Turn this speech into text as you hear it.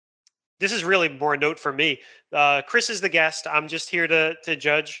this is really more a note for me. Chris is the guest. I'm just here to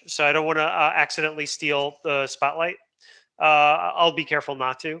judge, so I don't want to accidentally steal the spotlight. I'll be careful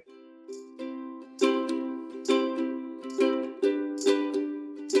not to.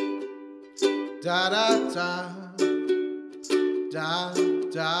 Da da da da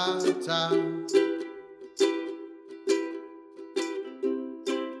da da.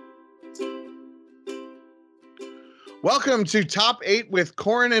 Welcome to Top 8 with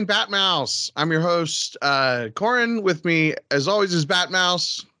Corran and Batmouse. I'm your host, Corran. With me, as always, is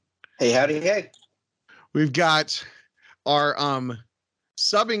Batmouse. Hey, howdy, hey. We've got our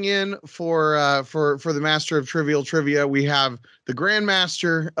subbing in for the Master of Trivial Trivia. We have the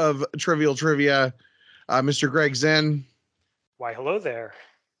Grandmaster of Trivial Trivia, Mr. Greg Zinn. Why, hello there.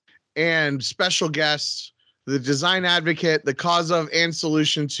 And special guest, the design advocate, the cause of and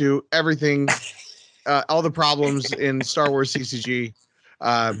solution to everything. All the problems in Star Wars CCG.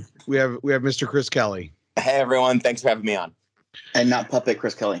 We have Mr. Chris Kelly. Hey everyone, thanks for having me on. And not puppet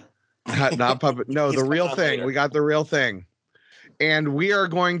Chris Kelly. Not puppet. No, the real thing. Later. We got the real thing. And we are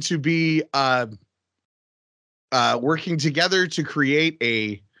going to be working together to create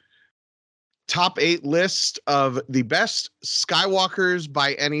a top 8 list of the best Skywalkers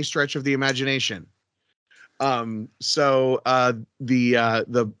by any stretch of the imagination. So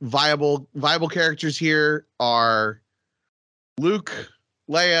the viable characters here are Luke,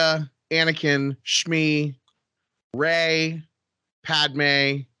 Leia, Anakin, Shmi, Rey,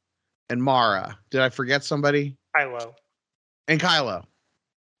 Padme, and Mara. Did I forget somebody? Kylo. And Kylo.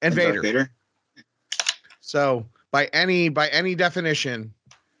 And Vader. So by any definition,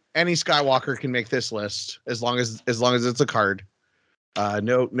 any Skywalker can make this list as long as it's a card.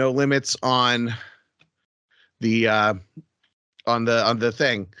 No limits on the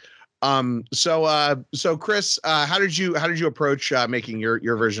thing. So Chris, how did you approach making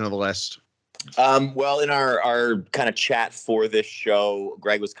your version of the list? Well, in our kind of chat for this show,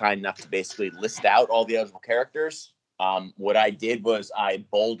 Greg was kind enough to basically list out all the eligible characters. What I did was I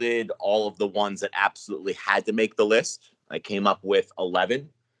bolded all of the ones that absolutely had to make the list. I came up with 11.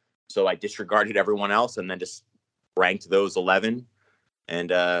 So I disregarded everyone else and then just ranked those 11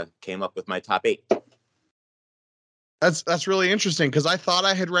 and came up with my top 8. That's really interesting because I thought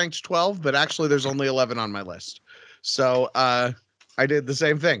I had ranked 12, but actually there's only 11 on my list. So I did the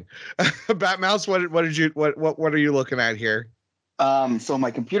same thing. Batmouse, what are you looking at here? So my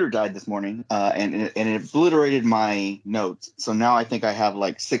computer died this morning, and it obliterated my notes. So now I think I have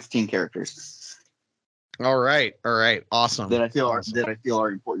like 16 characters. All right, awesome. That I feel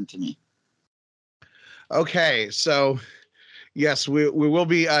are important to me. Okay, so yes, we will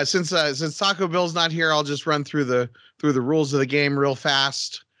be since Taco Bill's not here, I'll just run through the rules of the game real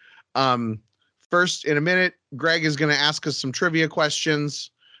fast. First, in a minute, Greg is going to ask us some trivia questions.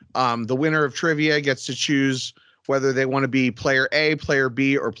 The winner of trivia gets to choose whether they want to be player A, player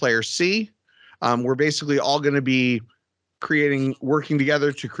B, or player C. We're basically all going to be working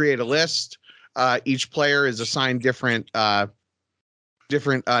together to create a list. Each player is assigned different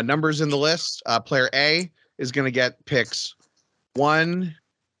numbers in the list. Player A is going to get picks 1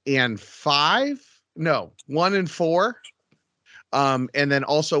 and 5. No, 1 and 4. And then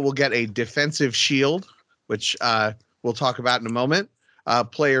also we'll get a defensive shield, which we'll talk about in a moment.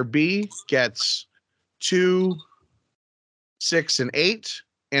 Player B gets 2, 6, and 8,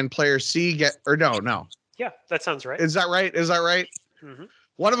 and player C no. Yeah, that sounds right. Is that right? Mm-hmm.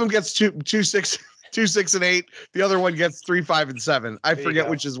 One of them gets 2, 6, and 8. The other one gets 3, 5, and 7. I forget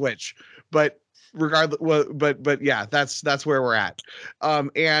which is which, but regardless, but yeah, that's where we're at. We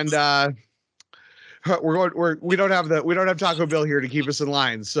don't have Taco Bill here to keep us in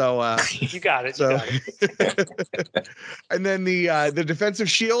line. So you got it. You got it. And then the defensive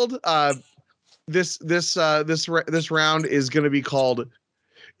shield. This round is going to be called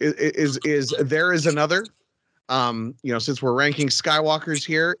is there is another. Since we're ranking Skywalkers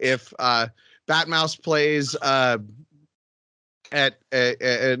here, if Batmouse plays at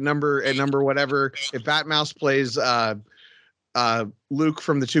number whatever, if Batmouse plays Luke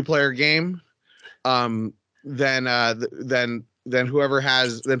from the 2-player game, then whoever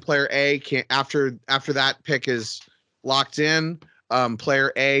has player A can after that pick is locked in.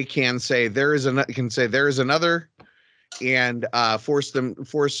 Player A can say there is another, and force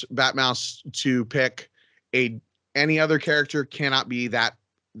Batmouse to pick any other character. Cannot be that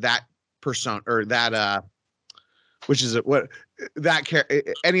persona or that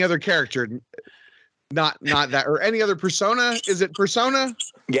any other character. Not that or any other persona. Is it persona?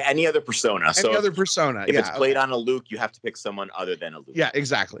 Yeah, any other persona. Any other persona. If it's played on a Luke, you have to pick someone other than a Luke. Yeah,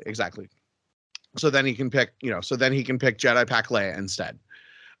 exactly. So then he can pick, Jedi Pack Leia instead.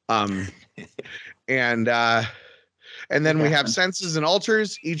 And then we have senses and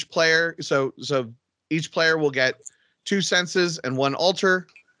alters. Each player, so each player will get 2 senses and 1 alter.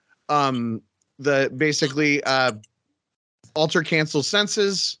 Alter cancels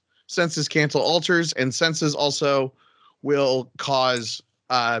senses cancel alters, and senses also will cause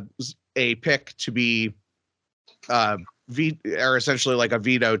a pick to be or essentially like a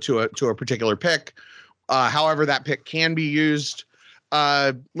veto to a particular pick. However, that pick can be used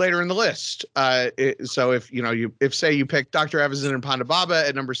later in the list. So if say you pick Dr. Evazan and Ponda Baba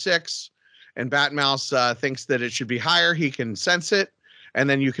at number 6, and Batmouse thinks that it should be higher, he can sense it, and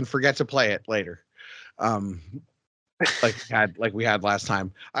then you can forget to play it later. Like we had last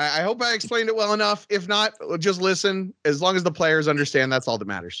time. I hope I explained it well enough. If not, just listen. As long as the players understand, that's all that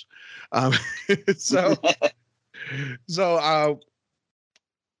matters. So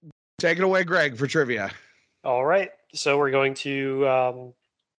take it away, Greg, for trivia. All right. So we're going to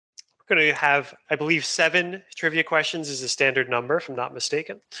have, I believe, 7 trivia questions is the standard number, if I'm not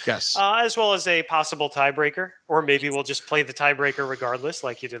mistaken. Yes. As well as a possible tiebreaker, or maybe we'll just play the tiebreaker regardless,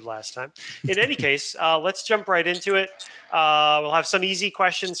 like you did last time. In any case, let's jump right into it. We'll have some easy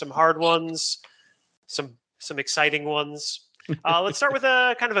questions, some hard ones, some exciting ones. Let's start with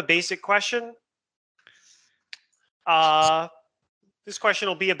a kind of a basic question. This question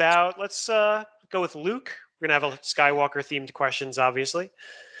will be about, let's go with Luke. We're going to have a Skywalker-themed questions, obviously.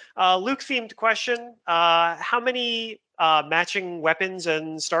 Luke-themed question. How many matching weapons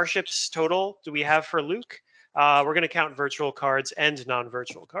and starships total do we have for Luke? We're going to count virtual cards and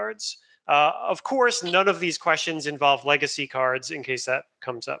non-virtual cards. Of course, none of these questions involve legacy cards in case that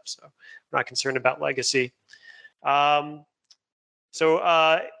comes up. So I'm not concerned about legacy. And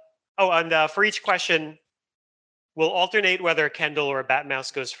for each question, we'll alternate whether Kendall or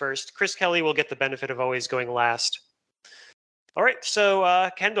Batmouse goes first. Chris Kelly will get the benefit of always going last. All right, so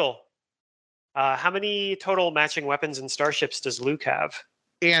Kendall, how many total matching weapons and starships does Luke have?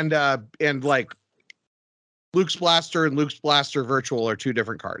 And like Luke's Blaster and Luke's Blaster Virtual are 2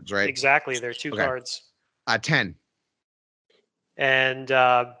 different cards, right? Exactly, they're 2 cards. 10. And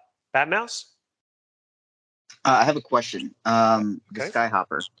Batmouse? I have a question. The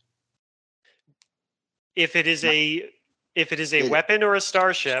Skyhopper. If it is a weapon or a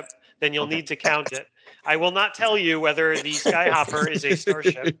starship, then you'll need to count it. I will not tell you whether the Skyhopper is a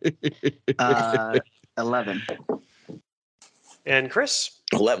starship. 11. And Chris?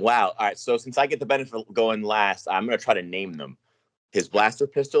 Wow. All right. So since I get the benefit of going last, I'm going to try to name them. His blaster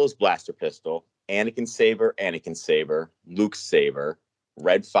pistol is blaster pistol. Anakin's saber, Anakin's saber. Luke's saber.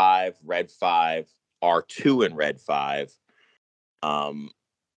 Red 5, R2 and Red 5. I'm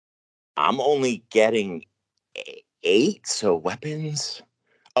only getting 8, so weapons.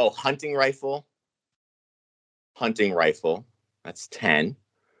 Oh, hunting rifle. That's 10.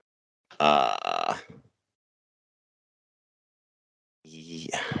 Yeah.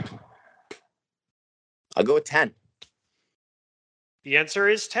 I'll go with 10. The answer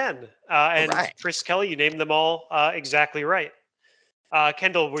is 10. And right. Chris Kelly, you named them all exactly right.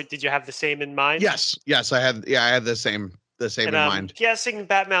 Kendall, did you have the same in mind? Yes, I had the same in mind. I'm guessing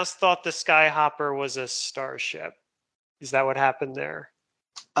Batmouse thought the Skyhopper was a starship. Is that what happened there?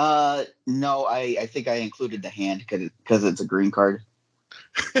 No, I think I included the hand because it's a green card.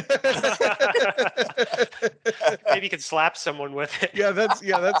 Maybe you could slap someone with it. Because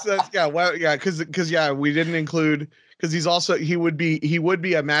we didn't include, because he would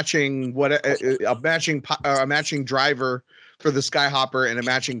be a matching driver for the Skyhopper and a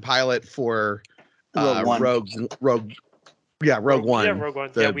matching pilot for Rogue One. Rogue One. Yeah, Rogue One.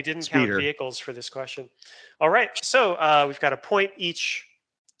 Yeah, we didn't speeder. count vehicles for this question. All right, so we've got a point each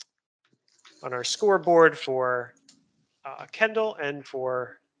on our scoreboard for Kendall and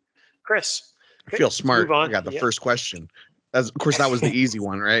for Chris. I feel smart. I got the Yeah. first question. Of course, that was the easy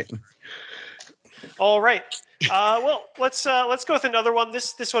one, right? All right. Well, let's go with another one.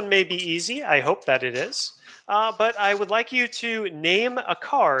 This one may be easy. I hope that it is. But I would like you to name a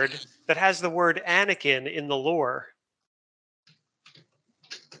card that has the word Anakin in the lore.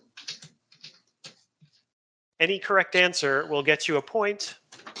 Any correct answer will get you a point.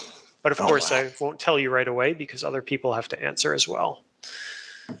 But of course, I won't tell you right away because other people have to answer as well.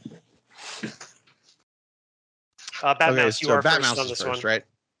 Batmouse, you are first on this one. Right?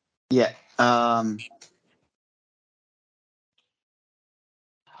 Yeah.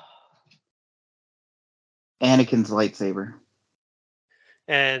 Anakin's lightsaber.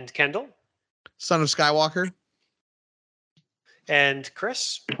 And Kendall? Son of Skywalker. And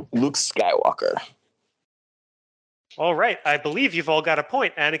Chris? Luke Skywalker. All right. I believe you've all got a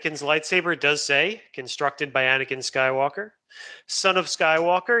point. Anakin's lightsaber does say, constructed by Anakin Skywalker. Son of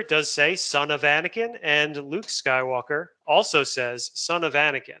Skywalker does say son of Anakin, and Luke Skywalker also says son of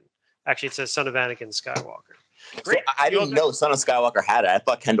Anakin. Actually, it says son of Anakin Skywalker. So I didn't know Son of Skywalker had it. I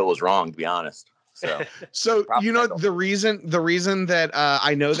thought Kendall was wrong, to be honest. So you know, Kendall. the reason that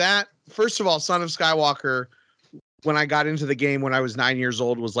I know that, first of all, Son of Skywalker, when I got into the game when I was 9 years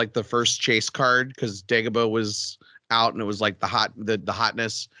old, was like the first chase card because Dagobah was out and it was like the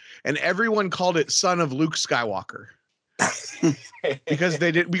hotness, and everyone called it Son of Luke Skywalker because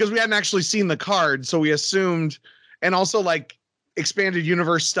we hadn't actually seen the card, so we assumed, and also like expanded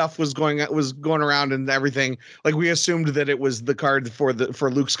universe stuff was going around and everything, like we assumed that it was the card for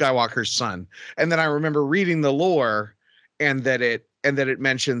Luke Skywalker's son. And then I remember reading the lore and that it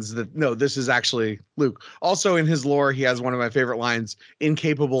mentions that no, this is actually Luke. Also in his lore, he has one of my favorite lines,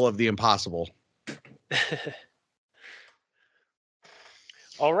 incapable of the impossible.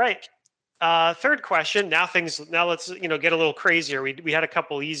 All right. Third question. Now let's get a little crazier. We had a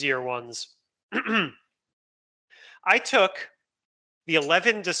couple easier ones. I took the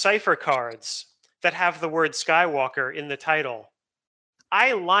 11 Decipher cards that have the word Skywalker in the title.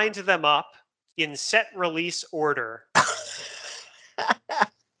 I lined them up in set release order.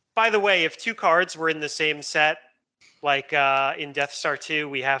 By the way, if two cards were in the same set, like in Death Star 2,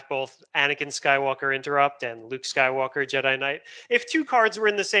 we have both Anakin Skywalker Interrupt and Luke Skywalker Jedi Knight. If two cards were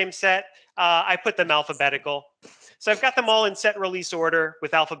in the same set, I put them alphabetical. So I've got them all in set release order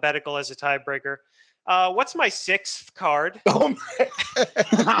with alphabetical as a tiebreaker. What's my sixth card? Oh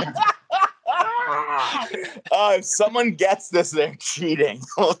my. If someone gets this, they're cheating.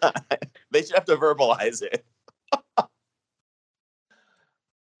 They should have to verbalize it.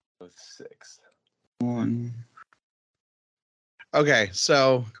 Six. One. Okay,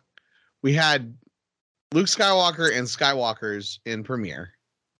 so we had Luke Skywalker and Skywalkers in Premiere.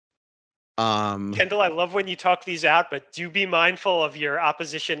 Kendall, I love when you talk these out, but do be mindful of your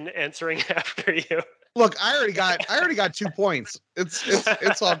opposition answering after you. Look, I already got 2 points.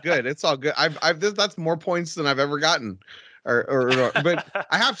 It's all good. It's all good. That's more points than I've ever gotten. But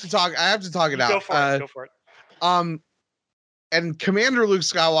I have to talk it out. Go for it. And Commander Luke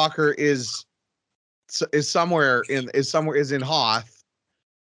Skywalker is in Hoth,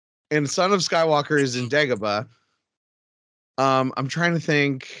 and Son of Skywalker is in Dagobah. I'm trying to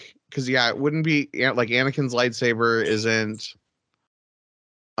think, because it wouldn't be like Anakin's lightsaber isn't.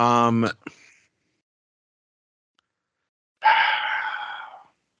 I'm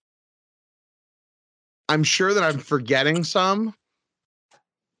sure that I'm forgetting some,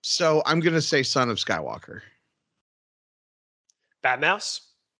 so I'm gonna say Son of Skywalker. Batmouse?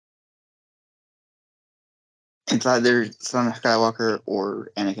 It's either Son of Skywalker or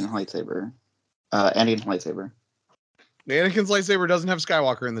Anakin lightsaber. Anakin lightsaber. Anakin's lightsaber doesn't have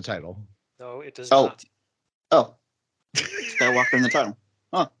Skywalker in the title. No, it does not. Oh. Skywalker in the title.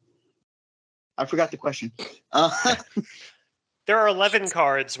 Huh. I forgot the question. There are 11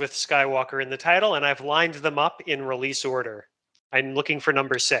 cards with Skywalker in the title, and I've lined them up in release order. I'm looking for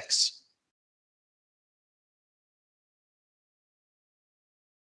number 6.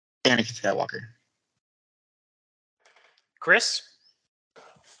 Anakin Skywalker. Chris?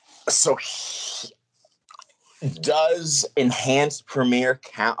 So does enhanced premiere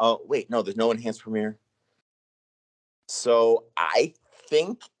count? Oh, wait, no, there's no enhanced premiere. So I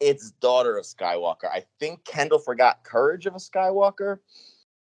think it's Daughter of Skywalker. I think Kendall forgot Courage of a Skywalker.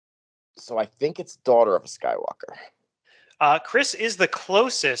 So I think it's Daughter of a Skywalker. Chris is the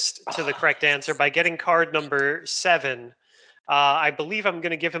closest to the correct answer by getting card number 7. I believe I'm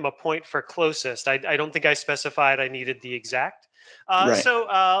going to give him a point for closest. I don't think I specified I needed the exact. Right.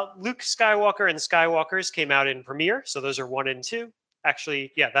 So Luke Skywalker and Skywalkers came out in Premiere. So those are 1 and 2.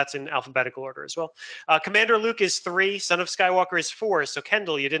 Actually, yeah, that's in alphabetical order as well. Commander Luke is 3. Son of Skywalker is 4. So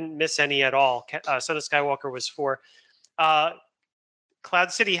Kendall, you didn't miss any at all. Son of Skywalker was 4.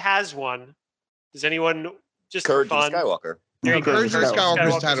 Cloud City has 1. Does anyone just Courage for of fun? Skywalker. There you go. Courage of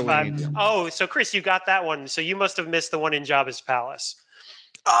Skywalker's Skywalker's Tatooine. 5. Oh, so Chris, you got that one. So you must have missed the one in Jabba's palace.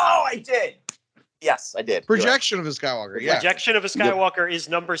 Oh, I did. Yes, I did. Projection of a Skywalker. Yeah. Projection of a Skywalker is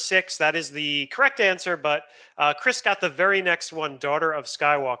number 6. That is the correct answer, but Chris got the very next one, Daughter of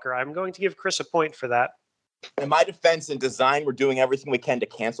Skywalker. I'm going to give Chris a point for that. In my defense and design, we're doing everything we can to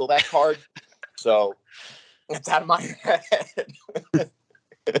cancel that card. So it's out of my head.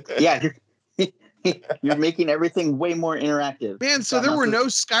 Yeah, you're making everything way more interactive. Man, so there were no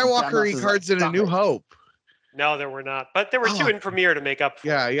Skywalker cards in A New Hope. No, there were not, but there were 2 in Premiere to make up for.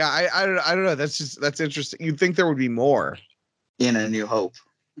 Yeah. I don't know. That's interesting. You'd think there would be more in A New Hope.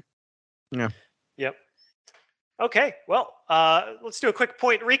 Yeah. Yep. Okay. Well, let's do a quick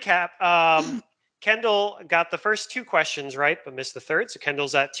point recap. Kendall got the first two questions right, but missed the third. So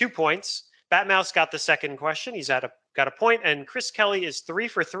Kendall's at 2 points. Batmouse got the second question. He's got a point, and Chris Kelly is 3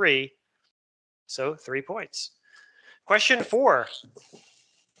 for 3. So 3 points. Question 4.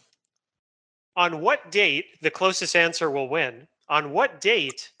 On what date, the closest answer will win, on what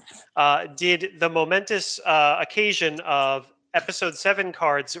date did the momentous occasion of Episode 7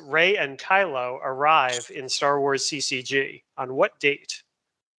 cards Rey and Kylo arrive in Star Wars CCG? On what date?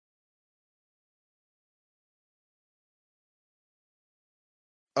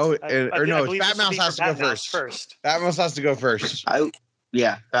 Oh, I no, it's believe this will Batmouse be has for to go Batmouse first. Batmouse has to go first.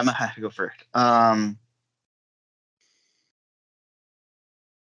 Batman has to go first.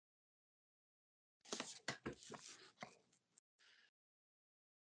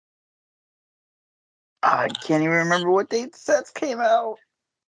 I can't even remember what date sets came out.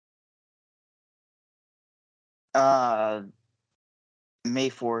 May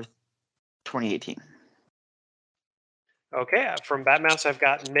 4th, 2018. Okay, from Batmouse, I've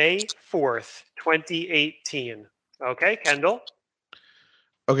got May 4th, 2018. Okay, Kendall?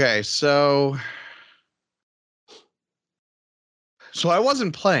 Okay, so I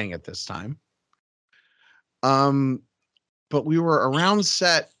wasn't playing at this time. But we were around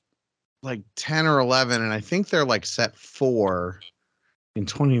set like 10 or 11, and I think they're like set 4 in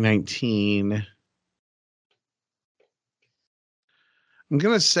 2019. I'm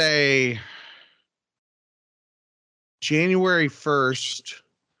going to say January 1st,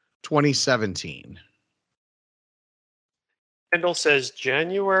 2017. Kendall says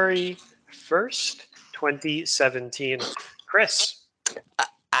January 1st, 2017. Chris?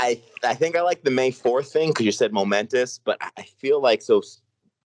 I think I like the May 4th thing because you said momentous, but I feel like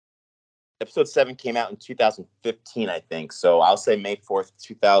Episode 7 came out in 2015, I think. So I'll say May 4th,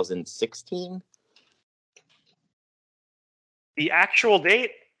 2016. The actual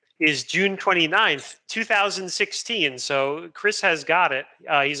date is June 29th, 2016. So Chris has got it.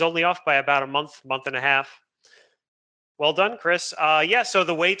 He's only off by about a month and a half. Well done, Chris. Yeah, so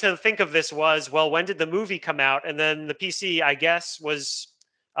the way to think of this was, well, when did the movie come out? And then the PC, I guess, was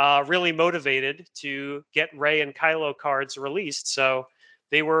really motivated to get Rey and Kylo cards released. So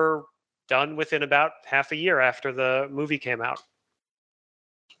they were done within about half a year after the movie came out.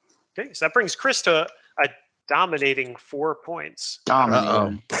 Okay, so that brings Chris to a dominating 4 points.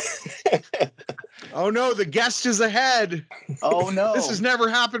 Dominating. Oh no, the guest is ahead. Oh no. This has never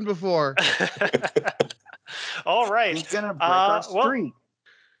happened before. All right. He's gonna break our streak.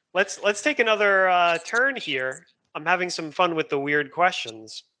 Well, let's take another turn here. I'm having some fun with the weird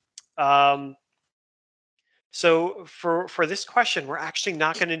questions. So for this question, we're actually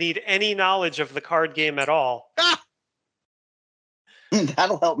not going to need any knowledge of the card game at all.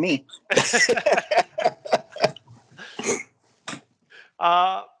 That'll help me.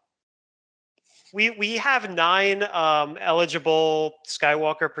 We have 9 eligible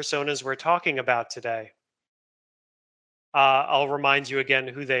Skywalker personas we're talking about today. I'll remind you again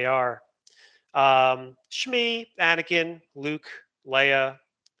who they are. Shmi, Anakin, Luke, Leia,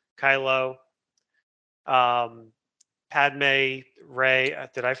 Kylo, Padme, Rey.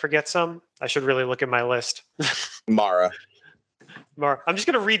 Did I forget some? I should really look at my list. Mara. I'm just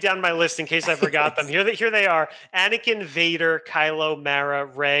going to read down my list in case I forgot them. Here they are. Anakin, Vader, Kylo, Mara,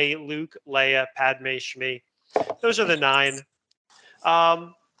 Rey, Luke, Leia, Padme, Shmi. Those are the 9.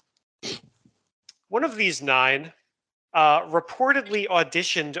 One of these 9 reportedly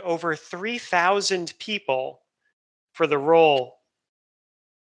auditioned over 3,000 people for the role.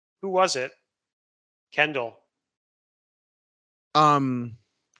 Who was it? Kendall.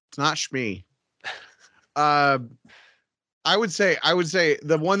 It's not Shmi. I would say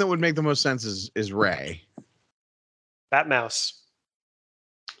the one that would make the most sense is Rey. Batmouse.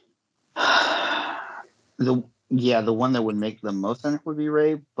 The one that would make the most sense would be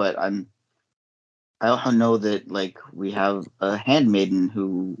Rey, but I also know that like we have a handmaiden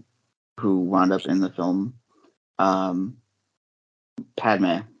who wound up in the film. Padme.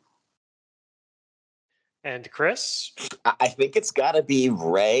 And Chris? I think it's got to be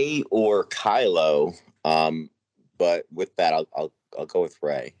Rey or Kylo. But with that, I'll go with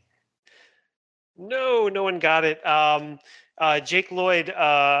Rey. No one got it. Jake Lloyd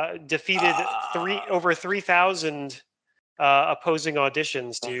defeated over 3,000 opposing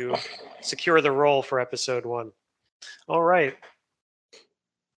auditions to secure the role for Episode 1. All right.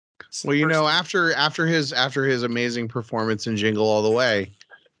 Well, after his amazing performance in Jingle All the Way,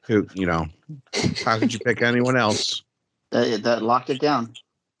 how could you pick anyone else? That locked it down.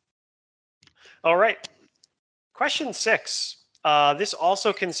 All right. Question 6. This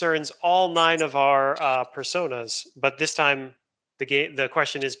also concerns all 9 of our personas, but this time The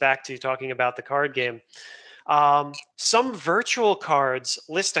question is back to talking about the card game. Some virtual cards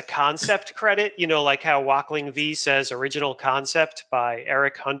list a concept credit, like how Wackling V says original concept by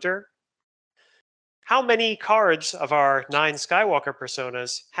Eric Hunter. How many cards of our 9 Skywalker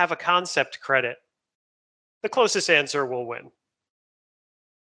personas have a concept credit? The closest answer will win.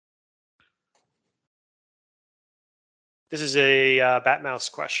 This is a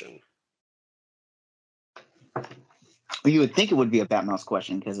Batmouse question. Well, you would think it would be a Batmouse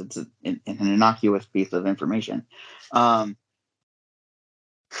question because it's an innocuous piece of information.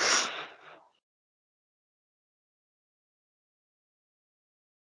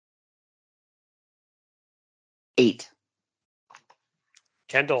 8.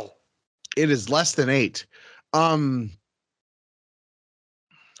 Kendall. It is less than 8. So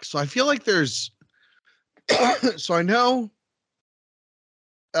I feel like there's so I know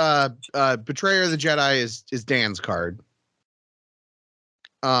Betrayer of the Jedi is Dan's card.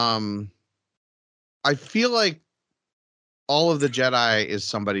 I feel like all of the Jedi is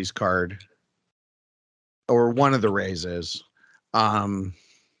somebody's card. Or one of the Rays is. Don't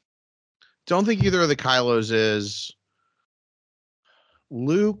think either of the Kylos is.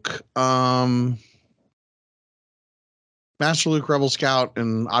 Luke, Master Luke, Rebel Scout,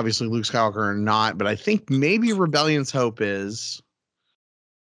 and obviously Luke Skywalker are not, but I think maybe Rebellion's Hope is.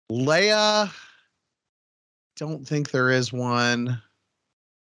 Leia, don't think there is one.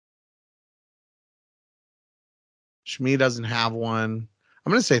 Shmi doesn't have one.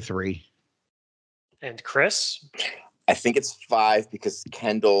 I'm going to say 3. And Chris? I think it's 5 because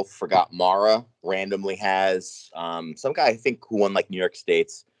Kendall forgot Mara randomly has some guy I think who won like New York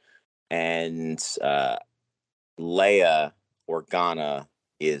States, and Leia Organa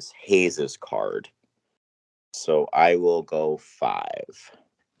is Hayes's card. So I will go 5.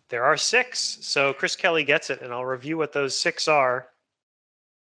 There are 6, so Chris Kelly gets it, and I'll review what those 6 are.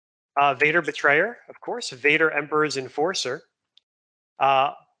 Vader Betrayer, of course. Vader Emperor's Enforcer.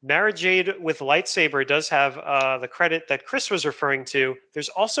 Mara Jade with Lightsaber does have the credit that Chris was referring to. There's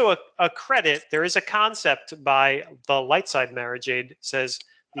also a credit. There is a concept by the Lightside Mara Jade, says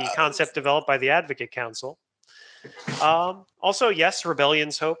the concept developed by the Advocate Council. Also, yes,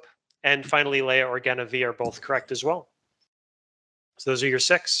 Rebellion's Hope. And finally, Leia Organa V are both correct as well. So those are your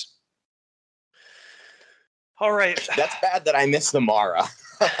 6. All right. That's bad that I missed the Mara.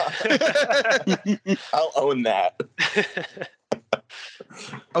 I'll own that.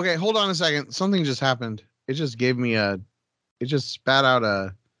 Okay, hold on a second. Something just happened. It just gave me it just spat out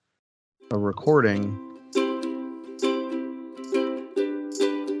a recording.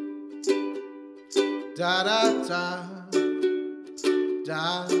 Da da da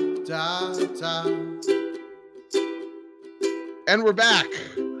da da da. And we're back.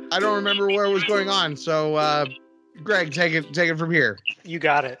 I don't remember where it was going on, so Greg, take it from here. You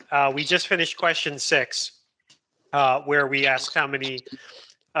got it. We just finished question 6, where we asked how many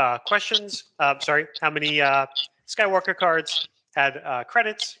how many Skywalker cards had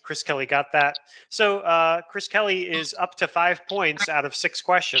credits. Chris Kelly got that. So Chris Kelly is up to 5 points out of 6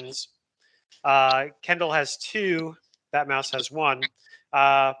 questions. Kendall has 2. Batmouse has 1.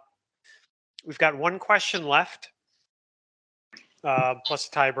 We've got 1 question left, plus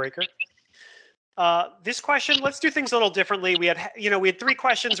a tiebreaker. This question, let's do things a little differently. We had 3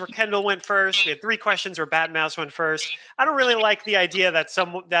 questions where Kendall went first. We had 3 questions where Batmouse went first. I don't really like the idea that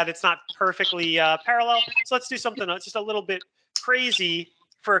it's not perfectly parallel. So let's do something just a little bit crazy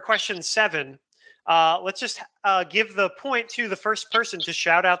for question 7. Let's just give the point to the first person to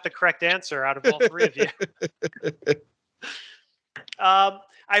shout out the correct answer out of all 3 of you.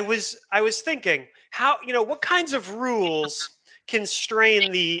 I was thinking what kinds of rules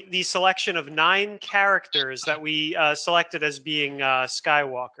constrain the selection of 9 characters that we selected as being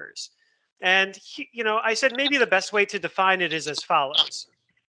Skywalkers. And, I said maybe the best way to define it is as follows.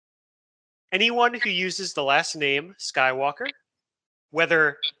 Anyone who uses the last name Skywalker,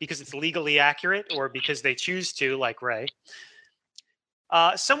 whether because it's legally accurate or because they choose to, like Rey.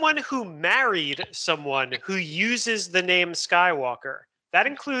 Someone who married someone who uses the name Skywalker. That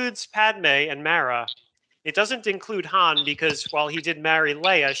includes Padme and Mara. It doesn't include Han because while he did marry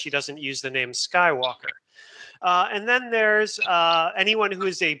Leia, she doesn't use the name Skywalker. And then there's anyone who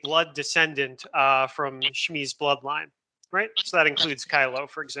is a blood descendant from Shmi's bloodline, right? So that includes Kylo,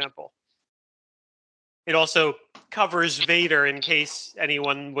 for example. It also covers Vader in case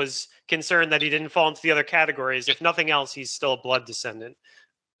anyone was concerned that he didn't fall into the other categories. If nothing else, he's still a blood descendant.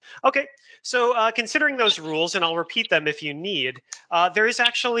 Okay, so considering those rules, and I'll repeat them if you need, there is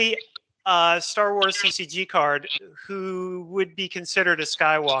actually a Star Wars CCG card who would be considered a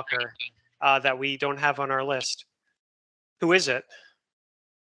Skywalker that we don't have on our list. Who is it?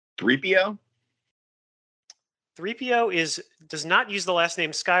 3PO? 3PO does not use the last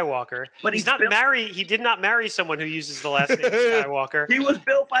name Skywalker. But he's he's not built- married. He did not marry someone who uses the last name Skywalker. He was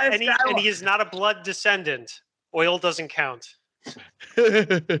built by a and Skywalker. he is not a blood descendant. Oil doesn't count.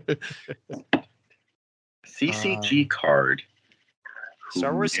 CCG card.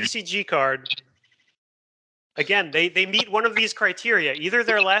 Star Wars CCG card. Again, they meet one of these criteria. Either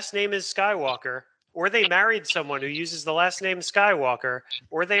their last name is Skywalker, or they married someone who uses the last name Skywalker,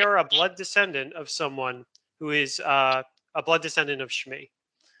 or they are a blood descendant of someone who is a blood descendant of Shmi, I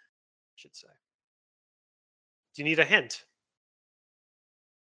should say. Do you need a hint?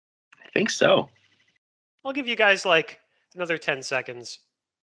 I think so. I'll give you guys like another 10 seconds.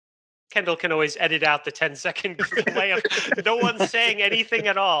 Kendall can always edit out the 10-second delay of no one saying anything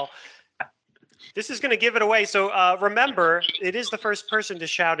at all. This is going to give it away. So remember, it is the first person to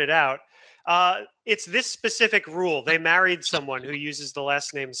shout it out. It's this specific rule. They married someone who uses the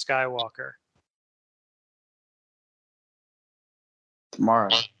last name Skywalker.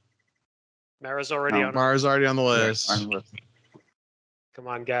 Mara. Mara's already on. Mara's already on the list. Come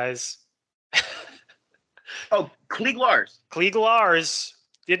on, guys. Oh, Klieg Lars. Klieg Lars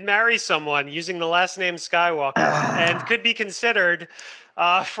did marry someone using the last name Skywalker and could be considered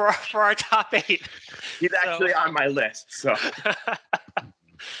for our top 8. He's actually on my list. So.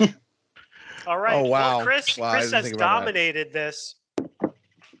 All right. Oh, wow. Well, Chris has dominated this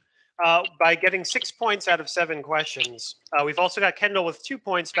by getting 6 points out of 7 questions. We've also got Kendall with 2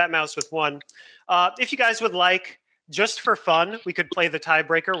 points, Batmouse with 1. If you guys would like, just for fun, we could play the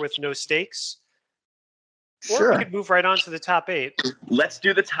tiebreaker with no stakes. Or we could move right on to the top 8. Let's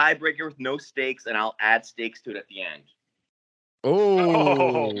do the tiebreaker with no stakes, and I'll add stakes to it at the end.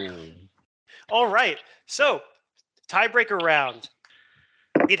 Oh. All right. So, tiebreaker round.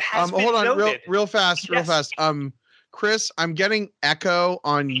 It has been hold on, noted. real fast. Chris, I'm getting echo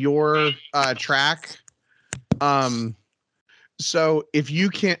on your track. So if you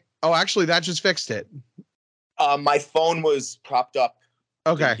can't, actually, that just fixed it. My phone was propped up.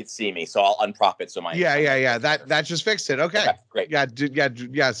 Okay. You could see me, so I'll unprop it. So my yeah. That just fixed it. Okay. Great.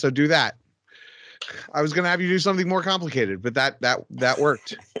 Yeah. So do that. I was gonna have you do something more complicated, but that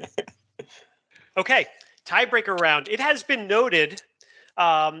worked. Okay. Tiebreaker round. It has been noted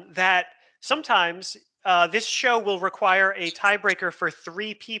that sometimes this show will require a tiebreaker for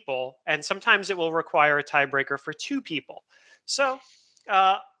 3 people, and sometimes it will require a tiebreaker for 2 people. So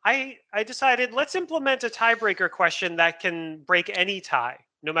I decided let's implement a tiebreaker question that can break any tie,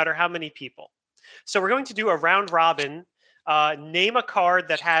 no matter how many people. So we're going to do a round robin. Name a card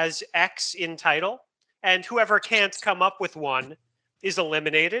that has X in title, and whoever can't come up with one is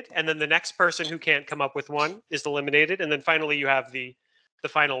eliminated, and then the next person who can't come up with one is eliminated, and then finally you have the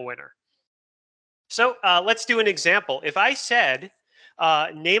final winner. So let's do an example. If I said,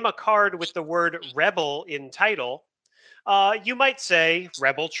 name a card with the word rebel in title, you might say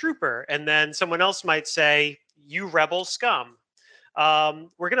rebel trooper, and then someone else might say, you rebel scum.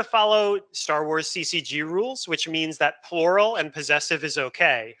 We're going to follow Star Wars CCG rules, which means that plural and possessive is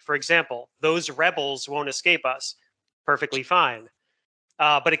okay. For example, those rebels won't escape us. Perfectly fine.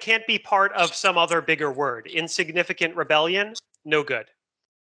 But it can't be part of some other bigger word. Insignificant rebellion, no good.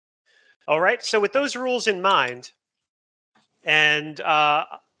 All right, so with those rules in mind, and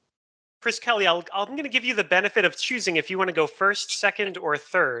Chris Kelly, I'm going to give you the benefit of choosing if you want to go first, second, or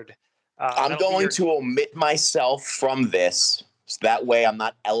third. I'm going to omit myself from this, so that way I'm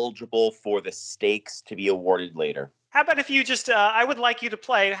not eligible for the stakes to be awarded later. How about if you just, I would like you to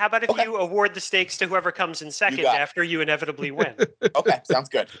play, how about if you award the stakes to whoever comes in second after you inevitably win? Okay, sounds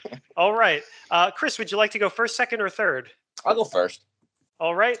good. All right. Chris, would you like to go first, second, or third? I'll go first.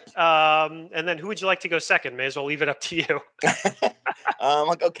 All right. And then who would you like to go second? May as well leave it up to you.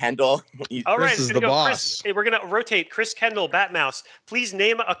 I'll go Kendall. All right. Chris is the boss. Chris, we're going to rotate Chris Kendall, Batmouse. Please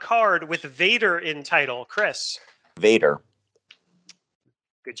name a card with Vader in title. Chris. Vader.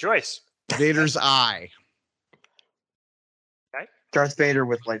 Good choice. Vader's eye. Okay. Darth Vader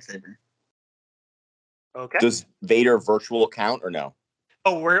with lightsaber. Okay. Does Vader virtual count or no?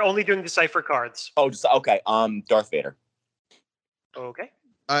 Oh, we're only doing Decipher cards. Oh, just okay. Darth Vader. Okay.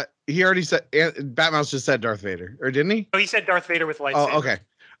 He already said. Batmouse just said Darth Vader, or didn't he? Oh, he said Darth Vader with lightsaber. Oh, okay.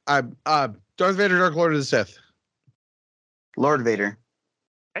 Darth Vader, Dark Lord of the Sith. Lord Vader.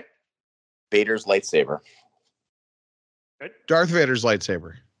 Okay. Vader's lightsaber. Good. Darth Vader's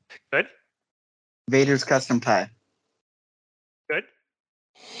lightsaber. Good. Vader's custom tie. Good.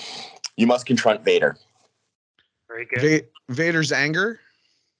 You must confront Vader. Very good. Vader's anger.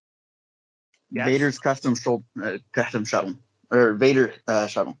 Yes. Vader's custom shuttle. Or Vader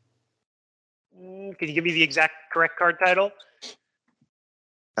shuttle. Can you give me the exact correct card title?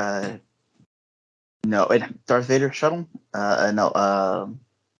 No, Darth Vader shuttle? No.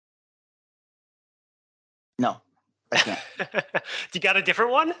 No, I can't. You got a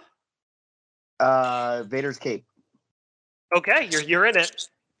different one? Vader's cape. Okay, you're in it.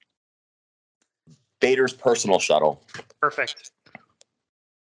 Vader's personal shuttle. Perfect.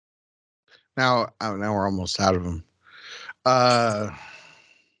 Now we're almost out of them.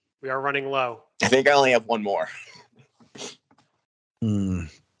 We are running low. I think I only have one more. Because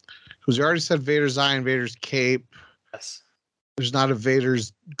we already said Vader's eye and Vader's cape. Yes. There's not a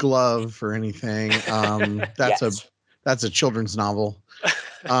Vader's glove or anything. That's a children's novel.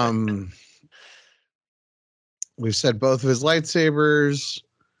 We've said both of his lightsabers.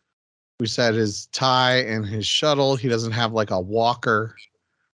 We said his tie and his shuttle. He doesn't have like a walker.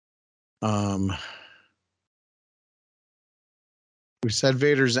 We said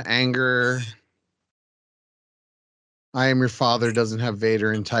Vader's anger. I Am Your Father doesn't have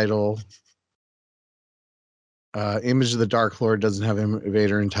Vader in title. Image of the Dark Lord doesn't have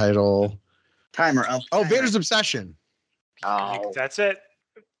Vader in title. Timer up. Oh, Vader's Obsession. Oh. That's it.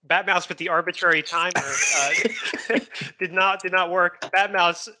 Batmouse with the arbitrary timer did not work.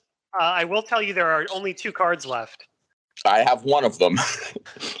 Batmouse, I will tell you there are only 2 cards left. I have one of them.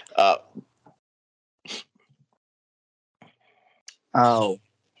 Oh.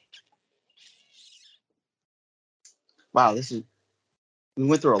 Wow, we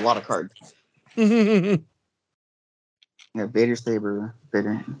went through a lot of cards. Yeah, Vader saber,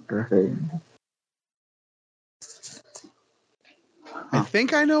 Vader, Darth Vader. I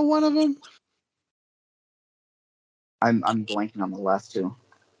think I know one of them. I'm blanking on the last 2.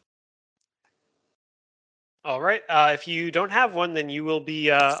 All right. If you don't have one, then you will be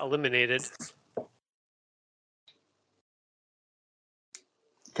eliminated.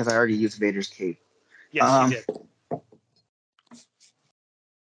 Because I already used Vader's cape. Yes, you did.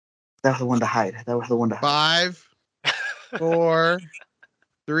 That was the one to hide. 5, 4,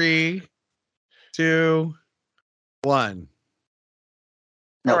 3, 2, 1.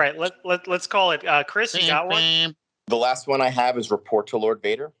 No. All right. Let's call it. Chris, you got one? The last one I have is Report to Lord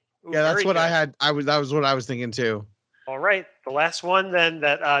Vader. Ooh, Yeah, that's very what I good. had. That was what I was thinking too. All right. The last one then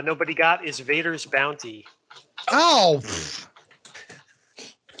that nobody got is Vader's Bounty. Oh,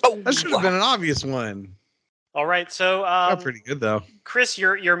 Oh, that should have been an obvious one. All right. So, Pretty good though. Chris,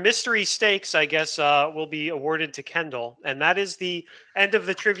 your mystery stakes, I guess, will be awarded to Kendall, and that is the end of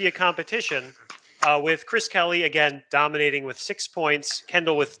the trivia competition. With Chris Kelly again dominating with 6 points,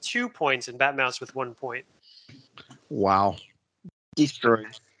 Kendall with 2 points, and Batmouse with 1 point. Wow. Destroyed.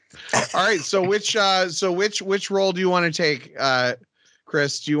 All right. So which role do you want to take,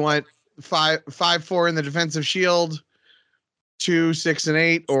 Chris? Do you want 5, 4 in the defensive shield, 2, 6, and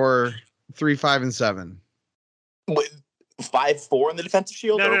 8, or 3, 5, and 7? 5, 4 in the defensive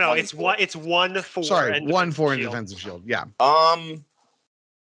shield. No. It's 1, 4. Sorry, and 1, 4 in shield. defensive shield. Yeah. I'll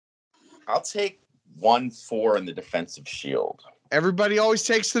take 1, 4 in the defensive shield. Everybody always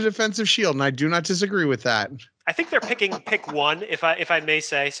takes the defensive shield, and I do not disagree with that. I think they're picking pick 1, if I may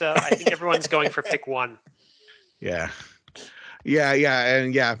say so. I think everyone's going for pick 1. Yeah,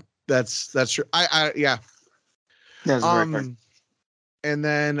 and that's true. Yeah. That's very fair. And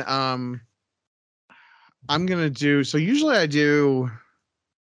then I'm gonna do. So usually I do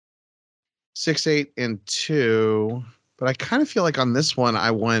 6, 8, and 2, but I kind of feel like on this one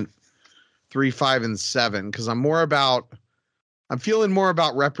I went 3, 5, and 7 because I'm feeling more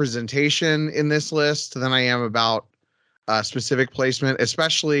about representation in this list than I am about specific placement,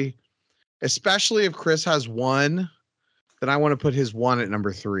 especially if Chris has 1, then I want to put his 1 at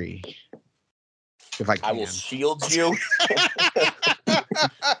number 3. If I can. I will shield you.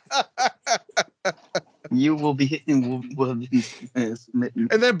 You will be hitting. Will be smitten.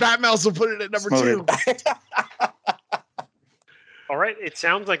 And then Batmouse will put it at number 2. All right. It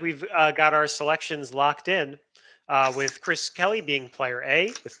sounds like we've got our selections locked in. With Chris Kelly being player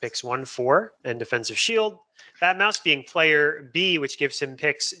A with picks 1, 4, and defensive shield. Batmouse being player B, which gives him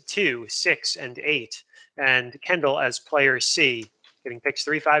picks 2, 6, and 8. And Kendall as player C, getting picks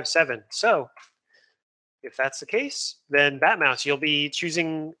 3, 5, 7. So, if that's the case, then Batmouse, you'll be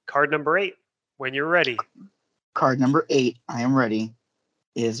choosing card number 8 when you're ready. Card number 8, I am ready,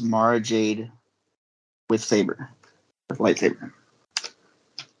 is Mara Jade with saber, with lightsaber.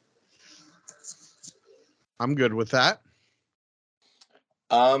 I'm good with that.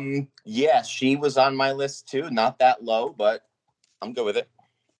 Yeah, she was on my list too. Not that low, but I'm good with it.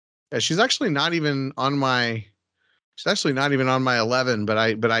 Yeah, she's actually not even on my 11, but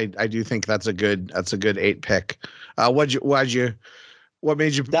I do think that's a good 8 pick. What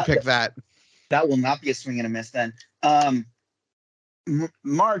made you pick that? That will not be a swing and a miss then.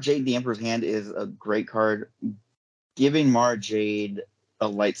 Mara Jade, the Emperor's Hand, is a great card. Giving Mara Jade a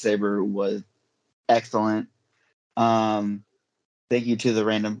lightsaber was excellent. Thank you to the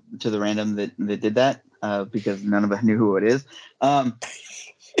random that did that, because none of us knew who it is.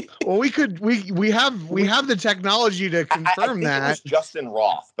 Well, we have the technology to confirm I think that. it was Justin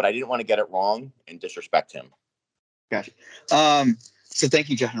Roth, but I didn't want to get it wrong and disrespect him. Gotcha. So thank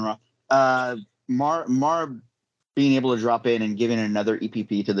you, Justin Roth. Mar being able to drop in and giving another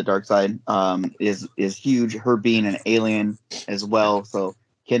EPP to the dark side is huge. Her being an alien as well, so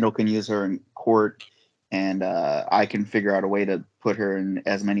Kendall can use her in court, and I can figure out a way to put her in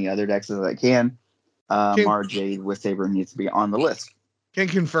as many other decks as I can. Mara Jade with Saber needs to be on the list. Can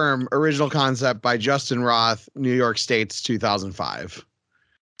confirm original concept by Justin Roth, New York State's 2005.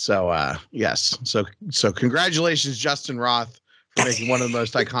 So yes. So congratulations, Justin Roth, for making one of the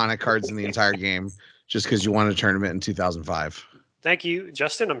most iconic cards in the entire game just because you won a tournament in 2005. Thank you,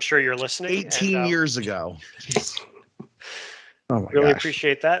 Justin. I'm sure you're listening. 18 years ago. Oh my really gosh.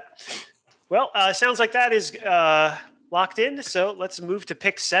 appreciate that. Well, sounds like that is locked in. So let's move to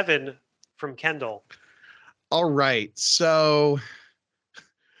pick 7 from Kendall. All right. So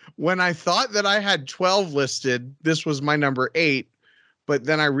when I thought that I had 12 listed, this was my number 8, but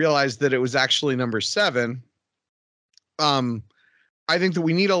then I realized that it was actually number 7. I think that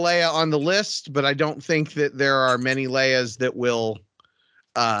we need a Leia on the list, but I don't think that there are many Leias that will,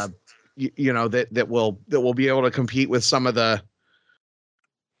 that will be able to compete with some of the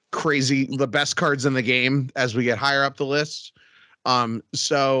best cards in the game as we get higher up the list.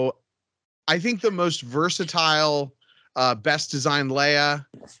 So I think the most versatile, best designed Leia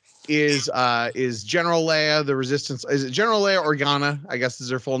is General Leia, the Resistance. Is it General Leia Organa? I guess is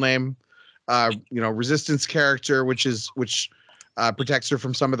her full name. Resistance character, which protects her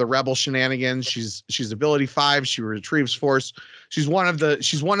from some of the rebel shenanigans. She's ability 5. She retrieves force. She's one of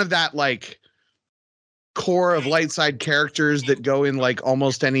that like core of light side characters that go in like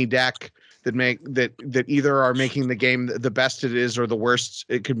almost any deck that either are making the game the best it is or the worst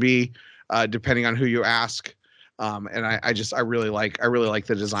it could be, depending on who you ask. And I really like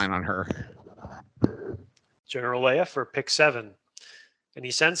the design on her. General Leia for pick 7. Any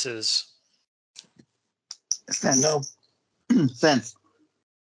senses? Sense. No. Sense.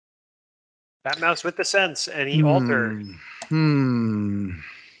 Batmouse with the sense. Any alter?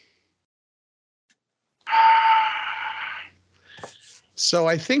 So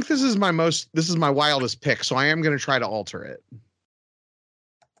I think this is my wildest pick. So I am going to try to alter it.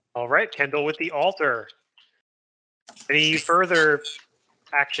 All right, Kendall with the alter. Any further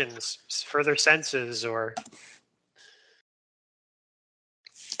actions, further senses, or?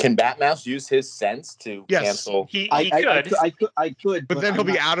 Can Batmouse use his sense to cancel? He could. I could. But then he'll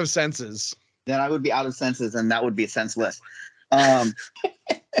be out of senses. Then I would be out of senses, and that would be senseless. The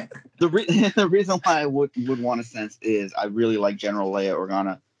reason why I would want to sense is I really like General Leia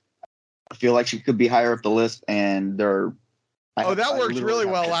Organa. I feel like she could be higher up the list, and that worked really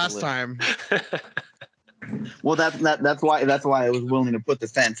well last time. Well, that's why I was willing to put the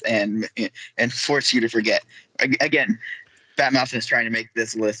sense and force you to forget. Again, Batmouse is trying to make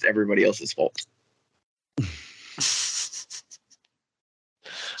this list everybody else's fault.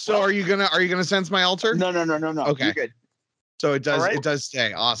 So are you gonna sense my alter? No. Okay. You're good. So it does. Right. It does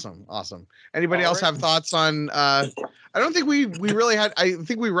stay. Awesome. Anybody else have thoughts on? I don't think we really had. I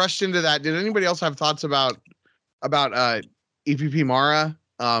think we rushed into that. Did anybody else have thoughts about EPP Mara?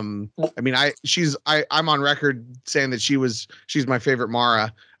 I'm on record saying that she's my favorite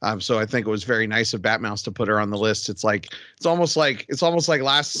Mara. So I think it was very nice of Batmouse to put her on the list. It's almost like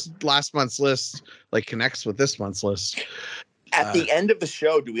last month's list like connects with this month's list. At the end of the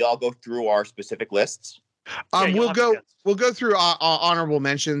show, do we all go through our specific lists? We'll go through honorable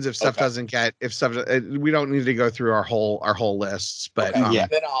mentions if stuff doesn't get we don't need to go through our whole lists, but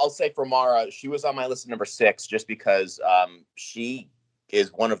Then I'll say for Mara, she was on my list of number 6 just because she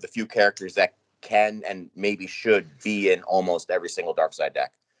is one of the few characters that can and maybe should be in almost every single dark side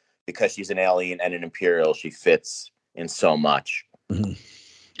deck because she's an alien and an Imperial. She fits in so much. Mm-hmm.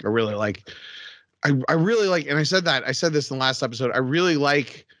 I really like, and I said this in the last episode. I really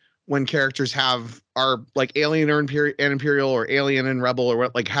like when characters are like alien or Imperial or alien and rebel or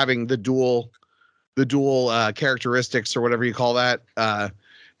what, like having the dual characteristics or whatever you call that. I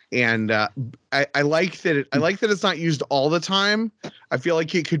like that. I like that it's not used all the time. I feel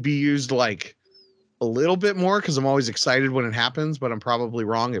like it could be used like a little bit more because I'm always excited when it happens, but I'm probably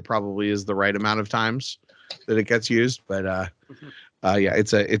wrong. It probably is the right amount of times that it gets used. But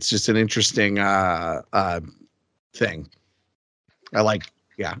it's just an interesting thing. I like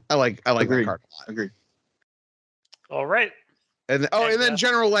Yeah, I like that Agreed. card a lot. Agreed. All right. And then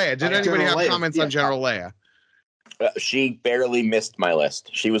General Leia. Did anybody General have Leia, comments on General Leia? She barely missed my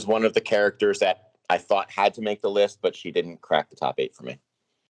list. She was one of the characters that I thought had to make the list, but she didn't crack the top 8 for me.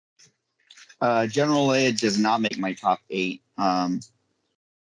 General Leia does not make my top 8. General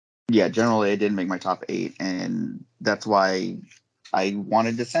Leia didn't make my top 8, and that's why I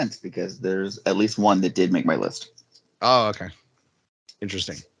wanted Dissent, because there's at least one that did make my list. Oh, okay.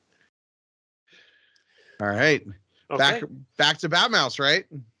 Interesting. All right. Okay. Back to Batmouse, right?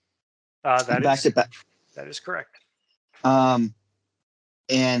 That is correct. And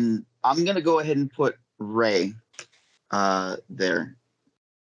I'm gonna go ahead and put Rey there.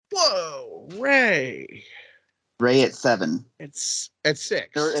 Whoa, Rey. Rey at 7. It's at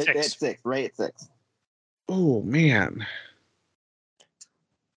 6. Or at 6. 6. Rey at 6. Oh man.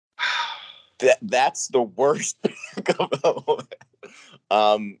 That's the worst.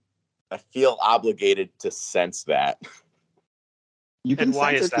 I feel obligated to sense that. You can And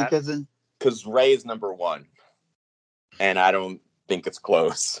why sense is it that? Because Rey is number 1. And I don't think it's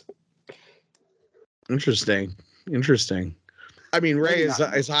close. Interesting. I mean, Rey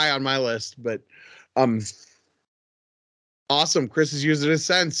is high on my list, but awesome. Chris has used it as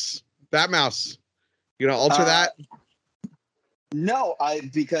sense. Batmouse. You gonna alter that? No,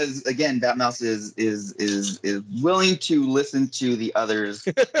 because again, Batmouse is willing to listen to the others.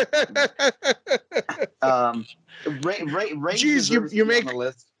 Ray Jeez,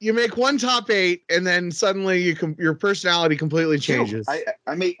 you make one top 8, and then suddenly your personality completely changes.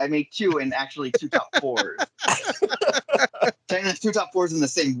 I made 2, and actually 2 top 4s. Technically 2 top 4s in the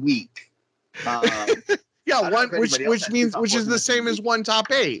same week. Yeah, which is the same as 1 top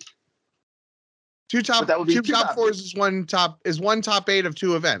 8. Two top 4s is one top 8 of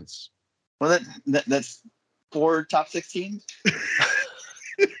 2 events. Well, that's 4 top 16.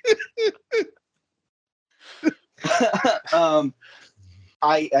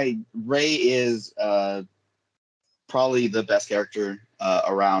 Rey is probably the best character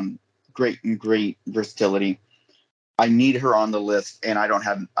around. Great versatility. I need her on the list, and I don't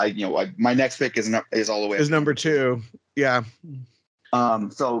have. My next pick is all the way. Is number 2. Yeah.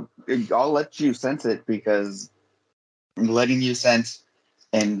 So I'll let you sense it, because letting you sense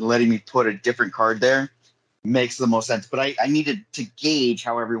and letting me put a different card there makes the most sense. But I needed to gauge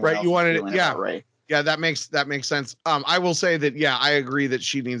how everyone else is feeling about Rey. Yeah, that makes sense. I will say that, yeah, I agree that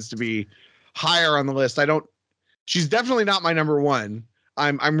she needs to be higher on the list. She's definitely not my number 1.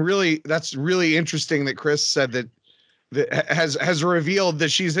 That's really interesting that Chris said that has revealed that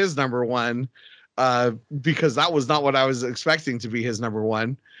she's his number 1. Because that was not what I was expecting to be his number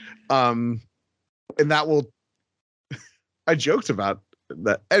 1. And that will, I joked about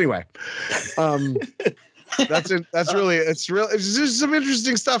that. Anyway, it's just some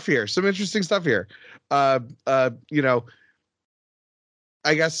interesting stuff here.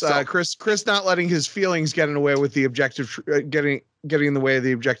 I guess Chris not letting his feelings get in the way with the objective, getting in the way of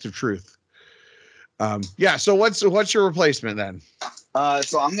the objective truth. So what's your replacement then?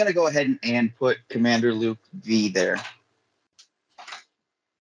 So I'm gonna go ahead and put Commander Luke V there.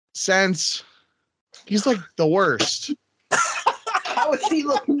 Sense. He's like the worst. How is he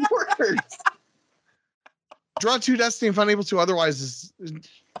the worst? Draw 2 destiny if unable to otherwise is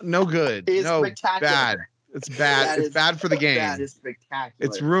no good. It's no, spectacular. bad. It's bad. It's bad for the game. That is spectacular.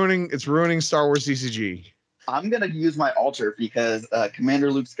 It's ruining Star Wars CCG. I'm gonna use my alter, because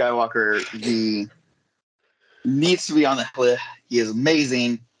Commander Luke Skywalker V needs to be on the list. He is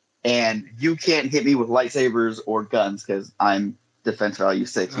amazing, and you can't hit me with lightsabers or guns, because I'm defense value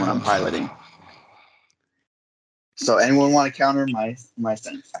 6 when I'm piloting. So anyone want to counter my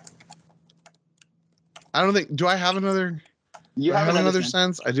sense? I don't think. Do I have another? You have another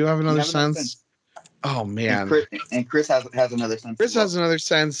sense. I do have another sense. Oh man! And Chris has another sense. Chris has another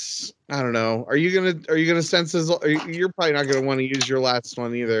sense. I don't know. Are you gonna sense this? You're probably not gonna want to use your last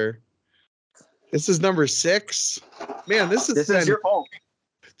one either. This is number 6. Man, this is your fault.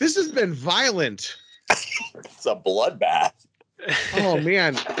 This has been violent. It's a bloodbath. Oh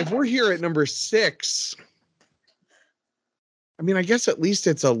man, if we're here at number 6, I mean, I guess at least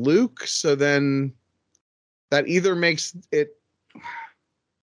it's a Luke. So then that either makes it.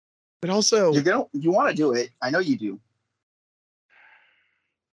 But also, you want to do it. I know you do.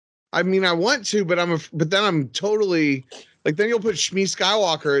 I mean, I want to, but then I'm totally like. Then you'll put Shmi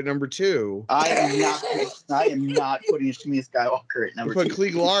Skywalker at number 2. I am not putting Shmi Skywalker at number 2. Put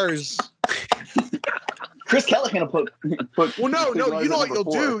Klieg Lars. Chris Kelly gonna put. Well, no. You know what you'll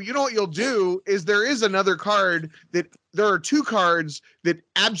do. You know what you'll do is there is another card that there are 2 cards that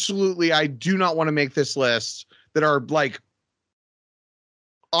absolutely I do not want to make this list that are like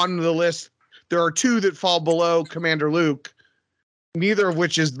on the list. There are two that fall below Commander Luke, neither of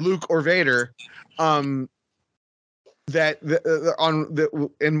which is Luke or Vader. In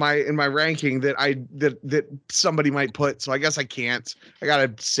my ranking that somebody might put. So I guess I can't. I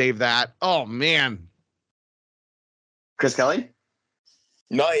gotta save that. Oh man. Chris Kelly?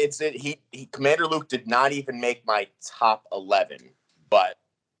 No, he Commander Luke did not even make my top 11, but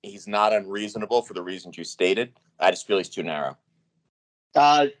he's not unreasonable for the reasons you stated. I just feel he's too narrow.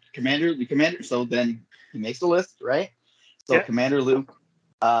 Commander. So then he makes the list, right? So Yeah. Commander Luke,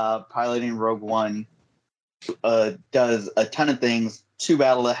 piloting Rogue One, does a ton of things. 2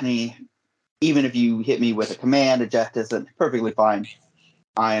 battle any. Even if you hit me with a command, it just isn't perfectly fine.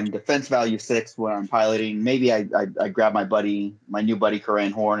 I am defense value 6 when I'm piloting. Maybe I grab my new buddy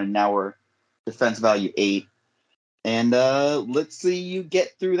Corran Horn, and now we're defense value 8. And let's see you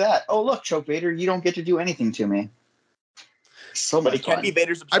get through that. Oh look, Choke Vader, you don't get to do anything to me. So But much he can fun. be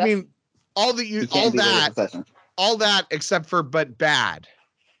Vader's obsession. I mean, all that except for bad.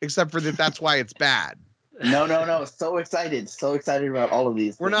 Except for that's why it's bad. No. So excited about all of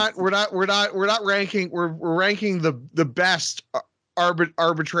these. We're not ranking. We're ranking the best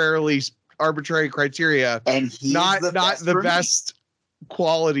arbitrary criteria, And he's not the for best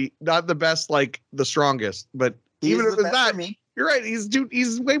quality, not the best like the strongest. But He's even if the it's best that, for me. you're right. He's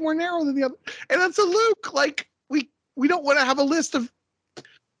way more narrow than the other, and that's a Luke. Like we don't want to have a list of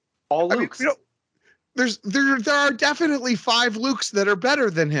All I mean, Lukes. there are definitely 5 Lukes that are better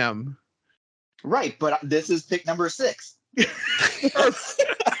than him. Right, but this is pick number 6. there are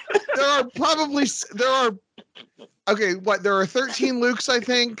 13 Lukes, I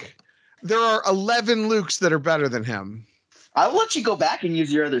think. There are 11 Lukes that are better than him. I'll let you go back and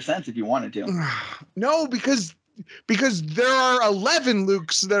use your other sense if you wanted to. No, because there are 11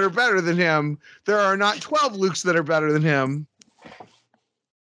 Lukes that are better than him. There are not 12 Lukes that are better than him.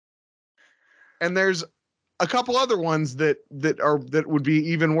 And there's a couple other ones that would be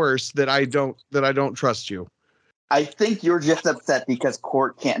even worse that I don't trust you. I think you're just upset because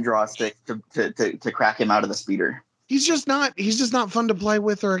Court can't draw a 6 to crack him out of the speeder. He's just not fun to play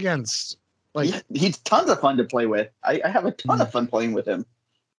with or against. Like He's tons of fun to play with. I have a ton of fun playing with him.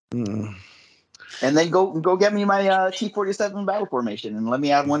 Mm. And then go get me my T-47 battle formation and let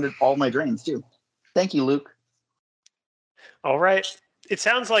me add one to all my drains too. Thank you, Luke. All right. It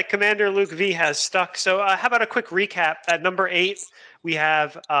sounds like Commander Luke V has stuck. So how about a quick recap? At number 8, we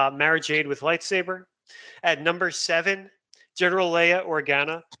have Mara Jade with lightsaber. At number 7, General Leia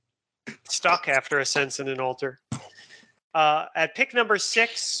Organa, stuck after a sense and an altar. At pick number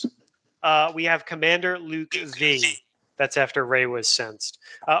 6, we have Commander Luke V. That's after Rey was sensed.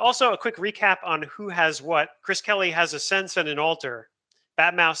 Also, a quick recap on who has what. Chris Kelly has a sense and an altar.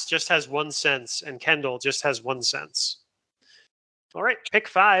 Batmouse just has 1 sense, and Kendall just has 1 sense. All right, pick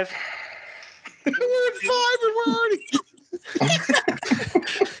 5. We're at 5 and we're already.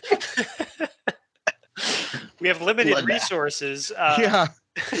 We have limited Bloodbath. resources. Yeah.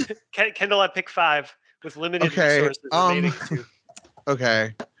 Kendall at pick 5 with limited resources remaining too.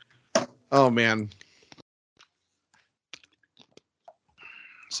 Okay. Oh man.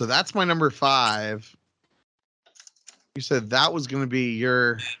 So that's my number 5. You said that was going to be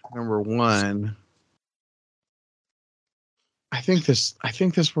your number 1. I think this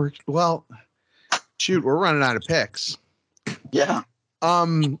worked. Well, shoot, we're running out of picks. Yeah.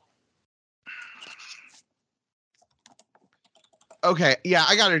 Okay, yeah,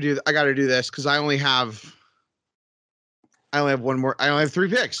 I gotta do this because I only have one more. I only have 3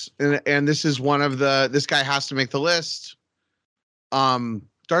 picks, and this is one of the. This guy has to make the list.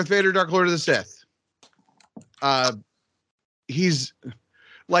 Darth Vader, Dark Lord of the Sith. He's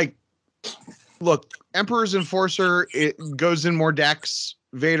like, look, Emperor's Enforcer. It goes in more decks.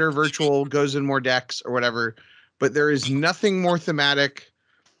 Vader Virtual goes in more decks or whatever. But there is nothing more thematic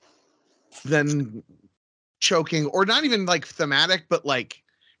than choking, or not even like thematic, but like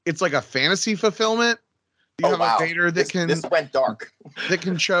it's like a fantasy fulfillment. You have a Vader that this went dark. That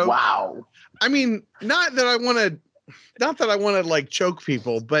can choke. Wow. I mean, not that I want to like choke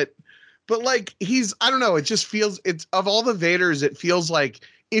people, but like I don't know. It just feels, it's of all the Vaders, it feels like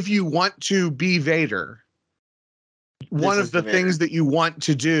if you want to be Vader, one of the things that you want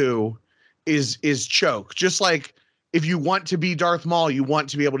to do is choke. Just like if you want to be Darth Maul, you want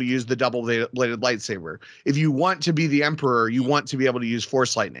to be able to use the double-bladed lightsaber. If you want to be the Emperor, you want to be able to use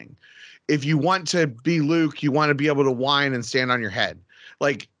Force Lightning. If you want to be Luke, you want to be able to whine and stand on your head.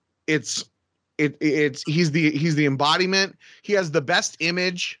 Like he's the embodiment. He has the best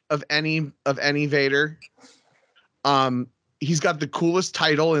image of any Vader. He's got the coolest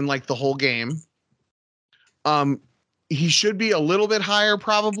title in like the whole game. he should be a little bit higher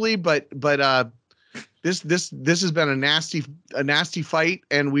probably, but this has been a nasty fight,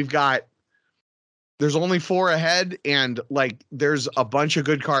 and there's only 4 ahead, and like there's a bunch of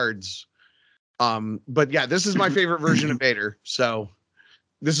good cards. But yeah, this is my favorite version of Vader, so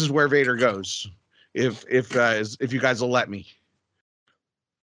this is where Vader goes. If you guys will let me.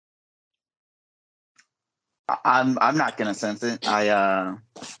 I'm not gonna sense it.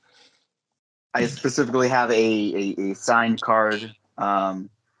 I specifically have a signed card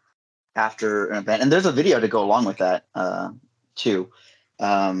after an event, and there's a video to go along with that too.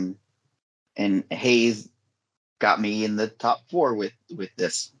 And Hayes got me in the top 4 with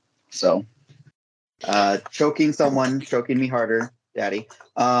this. So choking me harder, Daddy.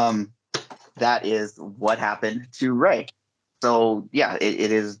 That is what happened to Rey. So yeah,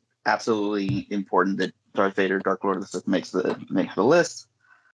 it is absolutely important that Darth Vader, Dark Lord of the Sith makes the list.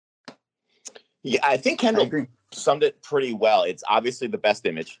 Yeah, I think Kendall summed it pretty well. It's obviously the best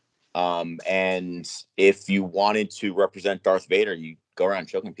image. And if you wanted to represent Darth Vader, you go around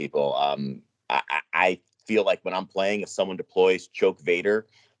choking people. I feel like when I'm playing, if someone deploys choke Vader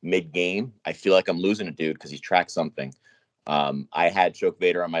mid-game, I feel like I'm losing a dude because he's tracked something. I had choke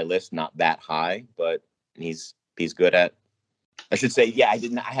Vader on my list, not that high, but he's good at. I should say, yeah, I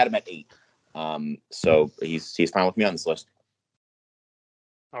didn't. I had him at 8. So he's fine with me on this list.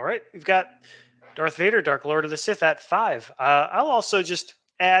 All right, we've got Darth Vader, Dark Lord of the Sith at 5. I'll also just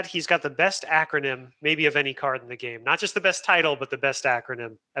add he's got the best acronym, maybe of any card in the game. Not just the best title, but the best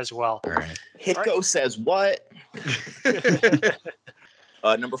acronym as well. All right. Hitko says what?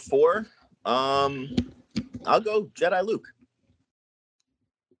 Number 4. I'll go Jedi Luke.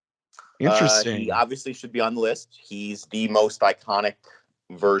 Interesting. He obviously should be on the list. He's the most iconic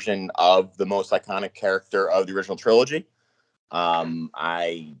version of the most iconic character of the original trilogy.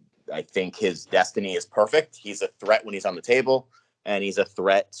 I think his destiny is perfect. He's a threat when he's on the table, and he's a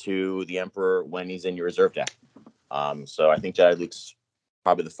threat to the Emperor when he's in your reserve deck. So I think Jedi Luke's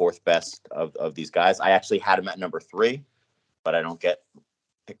probably the 4th best of these guys. I actually had him at number 3, but I don't get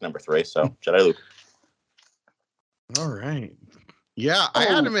pick number 3. So Jedi Luke. All right. Yeah, I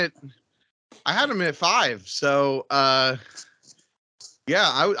had him at 5. So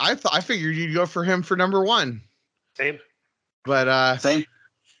yeah, I figured you'd go for him for number 1. Same. But Same.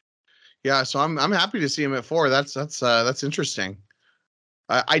 Yeah, so I'm happy to see him at 4. That's interesting.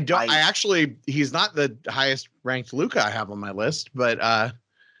 He's not the highest ranked Luca I have on my list, but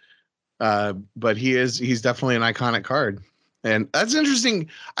he's definitely an iconic card. And that's interesting.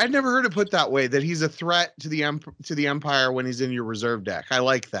 I'd never heard it put that way, that he's a threat to the Empire when he's in your reserve deck. I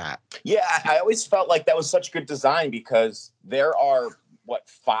like that. Yeah, I always felt like that was such good design because there are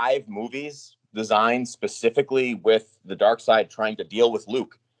 5 movies designed specifically with the dark side trying to deal with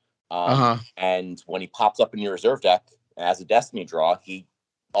Luke. And when he pops up in your reserve deck as a destiny draw, he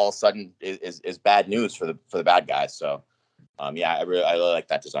all of a sudden is bad news for the bad guys. So yeah, I really like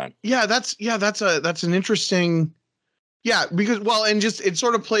that design. Yeah, that's an interesting. Yeah, because and just it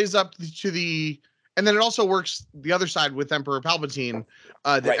sort of plays up to and then it also works the other side with Emperor Palpatine.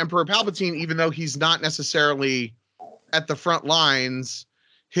 Right. Emperor Palpatine, even though he's not necessarily at the front lines,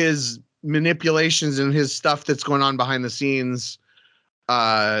 his manipulations and his stuff that's going on behind the scenes,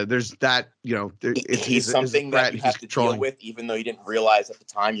 there's that, he's something that you have to deal with, even though you didn't realize at the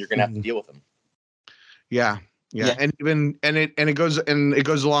time you're going to have to deal with him. Yeah. And it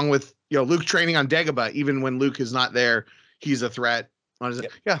goes along with Luke training on Dagobah. Even when Luke is not there, he's a threat.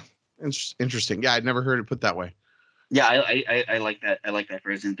 Yeah, interesting. Yeah, I'd never heard it put that way. Yeah, I like that. I like that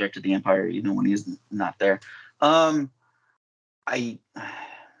phrase, threat to the Empire, even when he's not there. I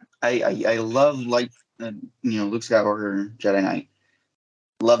love Luke Skywalker, Jedi Knight.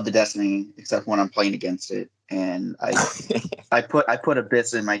 Love the Destiny, except when I'm playing against it, and I put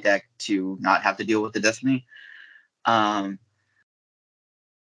Abyss in my deck to not have to deal with the Destiny.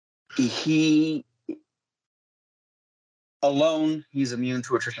 He alone, he's immune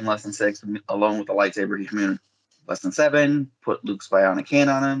to attrition less than 6. Alone with a lightsaber, he's immune less than 7. Put Luke's bionic hand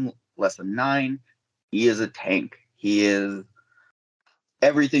on him, less than 9. He is a tank. He is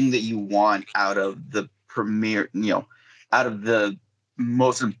everything that you want out of the premier, out of the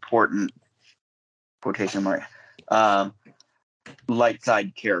most important quotation mark light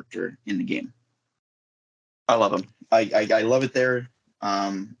side character in the game. I love him. I love it there.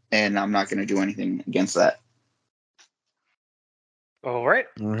 And I'm not going to do anything against that. All right.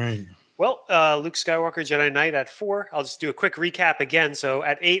 Well, Luke Skywalker, Jedi Knight at 4. I'll just do a quick recap again. So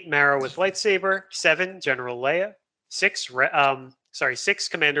at 8, Mara with lightsaber. 7, General Leia. 6,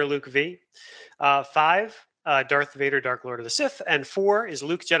 Commander Luke V. 5, Darth Vader, Dark Lord of the Sith. And 4 is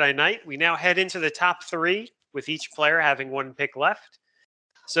Luke, Jedi Knight. We now head into the top 3. with each player having one pick left.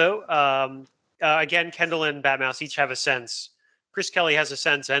 So again, Kendall and Batmouse each have a sense. Chris Kelly has a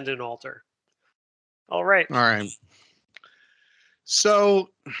sense and an alter. All right. All right. So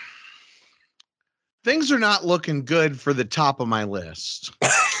things are not looking good for the top of my list.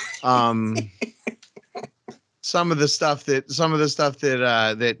 Some of the stuff that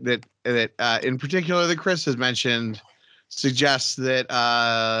in particular that Chris has mentioned suggests that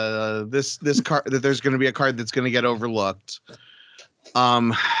this card, that there's going to be a card that's going to get overlooked.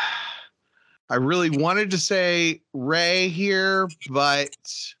 I really wanted to say Ray here, but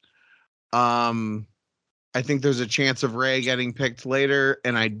I think there's a chance of Ray getting picked later,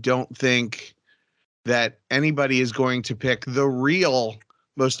 and I don't think that anybody is going to pick the real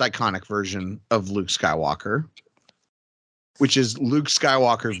most iconic version of Luke Skywalker, which is Luke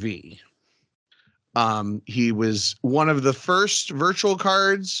Skywalker V. He was one of the first virtual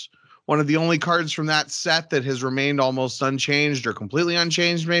cards, one of the only cards from that set that has remained almost unchanged or completely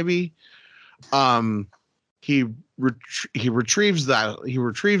unchanged, maybe. He retrieves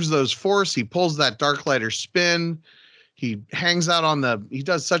those Force. He pulls that Dark Lighter spin. He hangs out he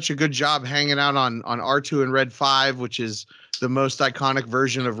does such a good job hanging out on R2 and Red 5, which is the most iconic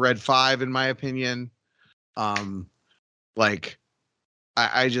version of Red 5 in my opinion. He's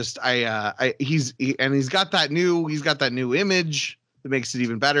got that new image that makes it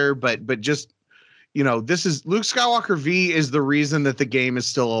even better, but just, this is Luke Skywalker V is the reason that the game is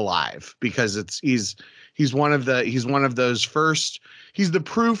still alive, because he's one of those first. He's the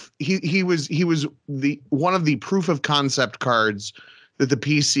proof. He was one of the proof of concept cards that the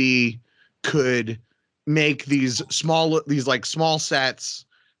PC could make these small sets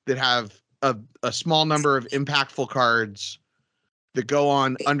that have a small number of impactful cards that go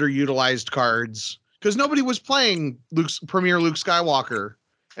on underutilized cards, because nobody was playing Premier Luke Skywalker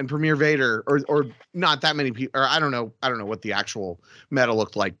and Premier Vader, or not that many people, or I don't know what the actual meta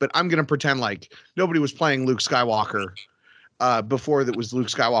looked like, but I'm gonna pretend like nobody was playing Luke Skywalker before that was Luke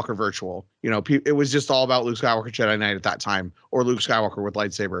Skywalker virtual. It was just all about Luke Skywalker Jedi Knight at that time, or Luke Skywalker with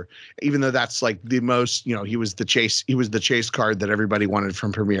lightsaber, even though that's like the most, he was the chase card that everybody wanted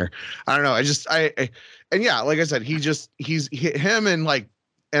from Premier. I don't know. And yeah, like I said, he's him and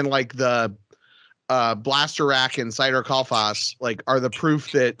the Blaster Rack and Cider Kalfas are the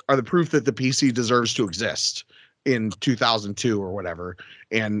proof that the PC deserves to exist in 2002 or whatever.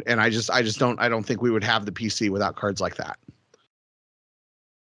 And I don't think we would have the PC without cards like that.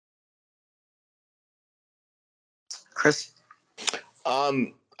 Chris?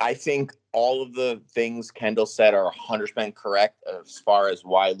 I think all of the things Kendall said are 100% correct as far as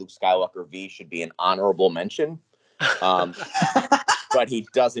why Luke Skywalker V should be an honorable mention. But he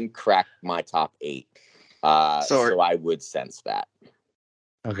doesn't crack my top 8. So I would sense that.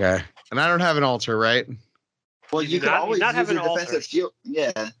 Okay. And I don't have an alter, right? Well, you can always use have a an alter. defensive shield.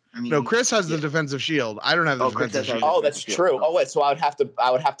 Yeah. No, Chris has the defensive shield. I don't have the defensive shield. Oh, that's true. Oh, wait. So I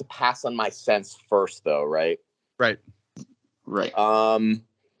would have to pass on my sense first, though, right? Right.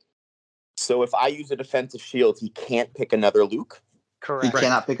 So if I use a defensive shield, he can't pick another Luke? Correct. He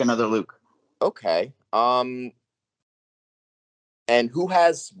cannot pick another Luke. Okay. And who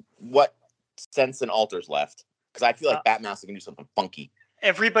has what sense and alters left? Because I feel like Batmouse can do something funky.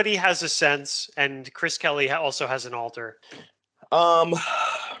 Everybody has a sense, and Chris Kelly also has an alter. I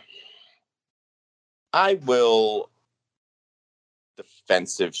will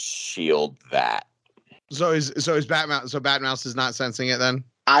defensive shield that. So is Batmouse? So Batmouse is not sensing it then?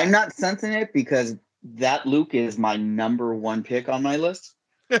 I'm not sensing it because that Luke is my number one pick on my list.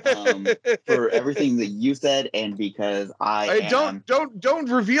 For everything that you said, and because don't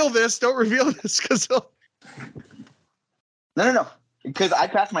reveal this. Don't reveal this, because no. Because I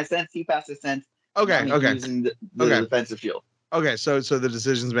passed my sense, he passed his sense. Okay. Using the defensive shield. Okay, so the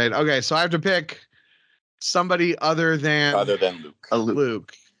decision's made. Okay, so I have to pick somebody other than Luke.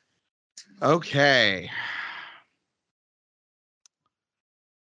 Luke. Okay.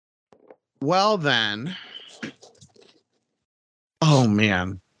 Well then. Oh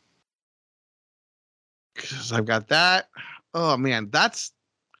man. Because I've got that. Oh man, that's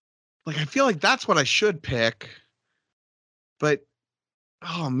I feel like that's what I should pick. But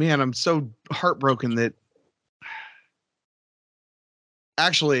oh man, I'm so heartbroken that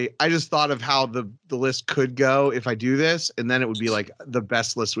actually I just thought of how the list could go if I do this, and then it would be the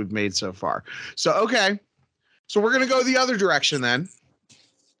best list we've made so far. So okay. So we're gonna go the other direction then.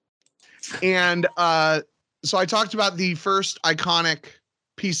 And so I talked about the first iconic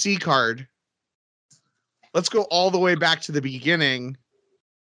PC card. Let's go all the way back to the beginning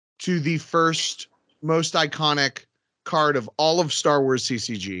to the first most iconic card of all of Star Wars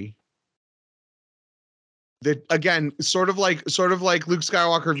CCG. that again, sort of like Luke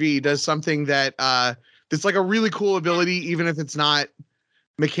Skywalker V does something that that's like a really cool ability, even if it's not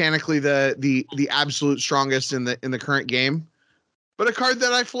mechanically the absolute strongest in the current game. But a card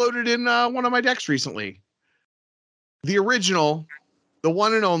that I floated in one of my decks recently. The original, the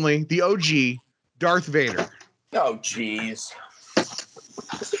one and only, the OG, Darth Vader. Oh, jeez.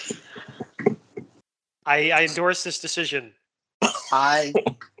 I endorse this decision. I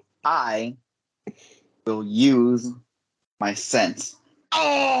will use my sense.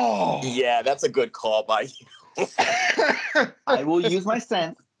 Oh! Yeah, that's a good call by you. I will use my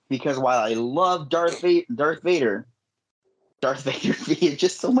sense because while I love Darth Vader is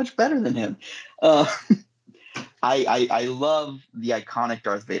just so much better than him. I love the iconic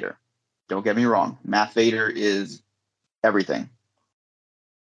Darth Vader. Don't get me wrong. Math Vader is everything.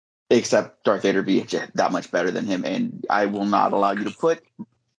 Except Darth Vader be that much better than him. And I will not allow you to put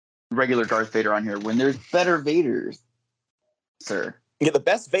regular Darth Vader on here when there's better Vaders, sir. Yeah, the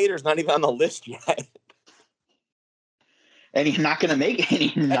best Vader's not even on the list yet. And he's not going to make it.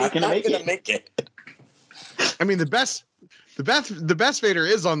 He's not going to make it. I mean, the best Vader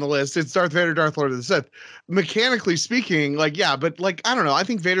is on the list. It's Darth Vader, Darth Lord of the Sith. Mechanically speaking, like, yeah, but like, I don't know. I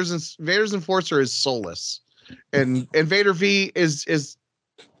think Vader's Enforcer is soulless, and Vader V is,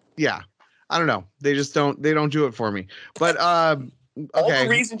 yeah, I don't know. They don't do it for me. But okay. All the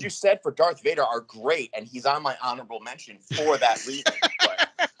reasons you said for Darth Vader are great, and he's on my honorable mention for that reason. But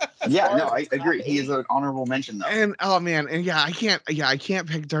yeah, no, I agree. He is an honorable mention though. And oh man, and I can't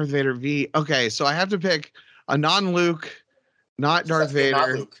pick Darth Vader V. Okay, so I have to pick a non-Luke, not Darth Vader. Not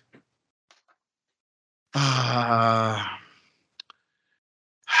Luke.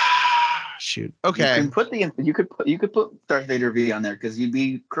 Shoot. Okay. You could put Darth Vader V on there because you'd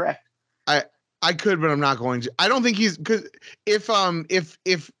be correct. I could, but I'm not going to. I don't think he's because if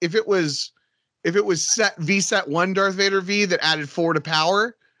it was set 1 Darth Vader V that added 4 to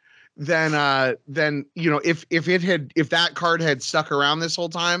power, then you know if that card had stuck around this whole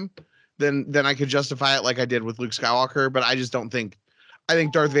time, then I could justify it like I did with Luke Skywalker. But I just don't think. I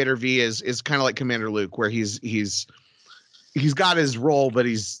think Darth Vader V is kind of like Commander Luke, where he's got his role, but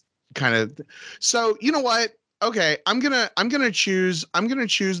he's kind of. So you know what? Okay, I'm gonna choose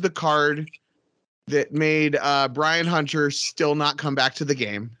the card that made Brian Hunter still not come back to the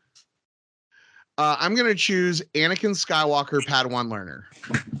game. I'm gonna choose Anakin Skywalker, Padawan Learner.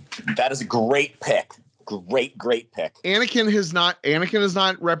 That is a great pick. Great pick. Anakin is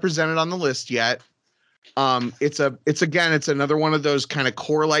not represented on the list yet. It's another one of those kind of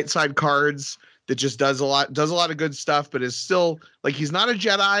core light side cards that just does a lot of good stuff, but is still like, he's not a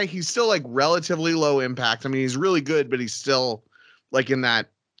Jedi. He's still like relatively low impact. I mean, he's really good, but he's still like in that,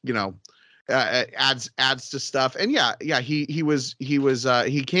 you know, adds to stuff. And he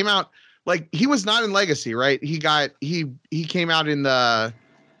came out like he was not in Legacy, right? He came out in the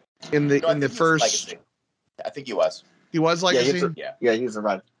first. Legacy. I think he was. He was Legacy. Yeah, he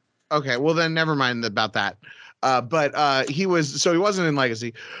survived. Okay, well then never mind about that. But he wasn't in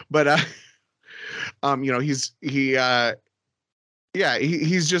Legacy, but you know, he's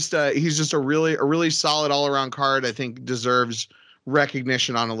just a really solid all around card. I think deserves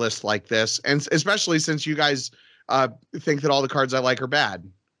recognition on a list like this, and especially since you guys think that all the cards I like are bad.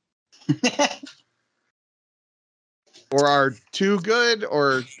 Or are too good,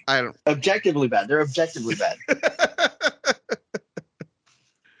 or I don't. Objectively bad. They're objectively bad.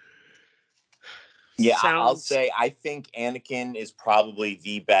 Yeah, I'll say I think Anakin is probably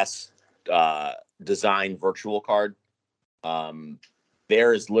the best design virtual card.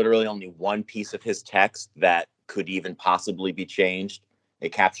 There is literally only one piece of his text that could even possibly be changed.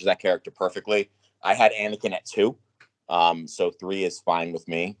 It captures that character perfectly. I had Anakin at 2. So 3 is fine with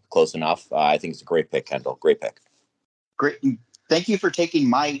me. Close enough. I think it's a great pick, Kendall. Great pick. Great. Thank you for taking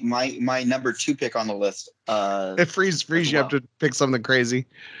my number 2 pick on the list. It frees you up to pick something crazy.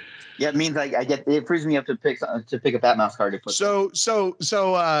 Yeah, it means it frees me up to pick a Batmouse card to put. So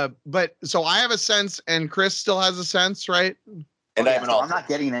I have a sense, and Chris still has a sense, right? And I have an altar. I'm not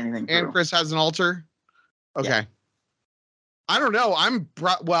getting anything. And Chris has an altar. Okay. Yeah. I don't know.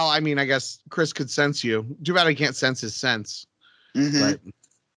 Well, I mean, I guess Chris could sense you. Too bad I can't sense his sense. Mm-hmm. But.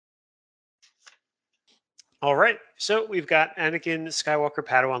 All right. So we've got Anakin Skywalker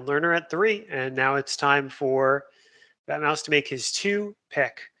Padawan Learner at 3, and now it's time for Batmouse to make his 2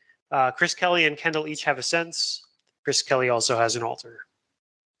 pick. Chris Kelly and Kendall each have a sense. Chris Kelly also has an altar.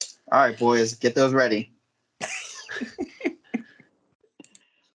 All right, boys, get those ready.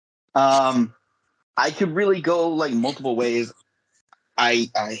 I could really go like multiple ways.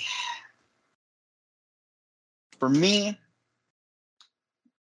 For me,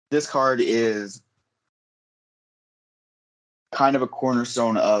 this card is kind of a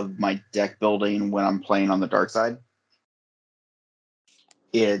cornerstone of my deck building when I'm playing on the dark side.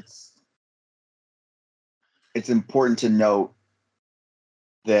 It's important to note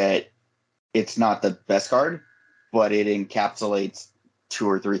that it's not the best card, but it encapsulates 2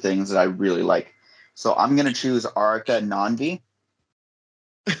 or 3 things that I really like. So I'm going to choose Arica non-V.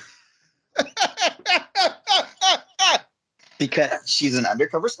 Because she's an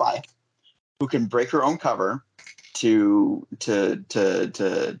undercover spy who can break her own cover to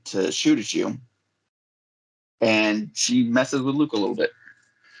shoot at you. And she messes with Luke a little bit.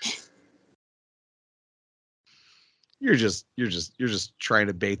 You're just trying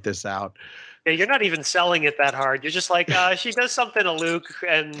to bait this out. Yeah, you're not even selling it that hard. You're just like, she does something to Luke,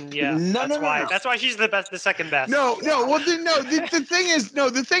 and yeah, that's why she's the second best. No. Well,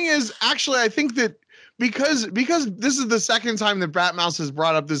 the thing is, actually, I think that because this is the second time that Batmouse has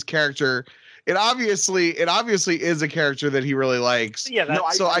brought up this character, it obviously is a character that he really likes. Yeah,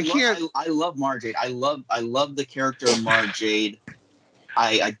 I love Mara Jade. I love the character of Mara Jade.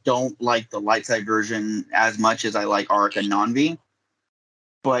 I don't like the light side version as much as I like Arica non-V.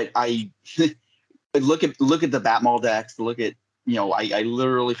 But I look at the Batmall decks. Look at I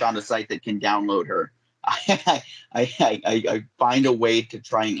literally found a site that can download her. I find a way to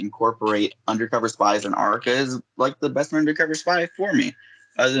try and incorporate undercover spies, and Arica is like the best undercover spy for me,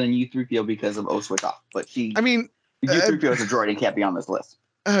 other than U3PO because of Switch Off. But U3PO is a droid and can't be on this list.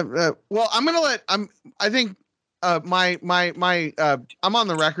 Well, I'm gonna let I think I'm on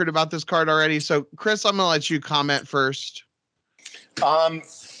the record about this card already. So Chris, I'm gonna let you comment first. A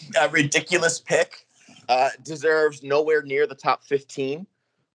ridiculous pick. Deserves nowhere near the top 15.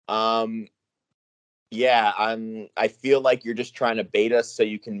 I feel like you're just trying to bait us so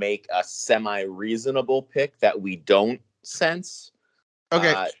you can make a semi-reasonable pick that we don't sense.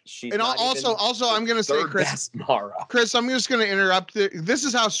 Okay. And also, I'm going to say, Chris, I'm just going to interrupt. This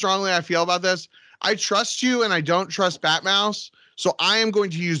is how strongly I feel about this. I trust you and I don't trust Batmouse. So I am going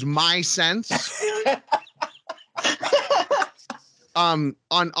to use my sense on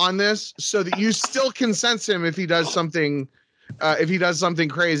this so that you still can sense him if he does something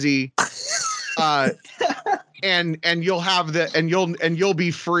crazy. And you'll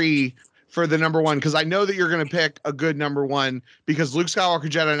be free for the number one, because I know that you're going to pick a good number one, because Luke Skywalker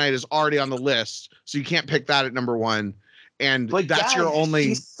Jedi Knight is already on the list, so you can't pick that at number one. And that's your only.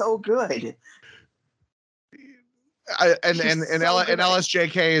 He's so good. And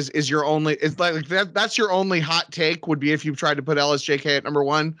LSJK is your only. It's like that. That's your only hot take would be if you tried to put LSJK at number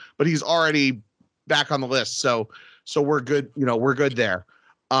one, but he's already back on the list, so we're good. We're good there.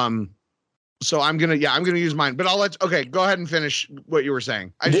 So I'm gonna use mine, but go ahead and finish what you were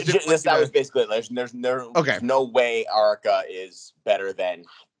saying. That was basically it. There's no way Arica is better than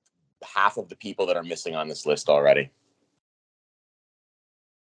half of the people that are missing on this list already.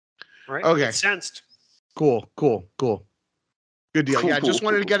 Right. Okay. It's sensed. Cool. Good deal. Just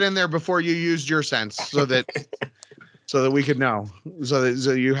wanted to get in there before you used your sense so that we could know. So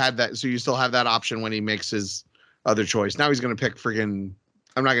you had that. So you still have that option when he makes his other choice. Now he's gonna pick friggin'.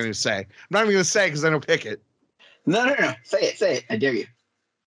 I'm not going to say. I'm not even going to say because I don't pick it. No. Say it. I dare you.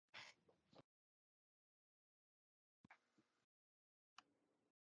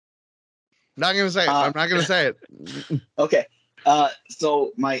 Not going to say it. I'm not going to say it. Okay.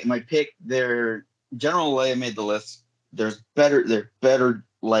 So my pick there, General Leia made the list. There's better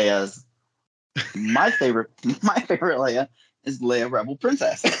Leias. My favorite Leia is Leia Rebel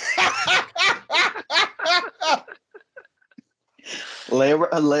Princess.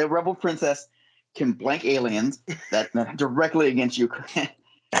 Leia Rebel Princess can blank aliens that directly against you,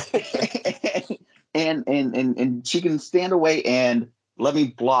 and she can stand away and let me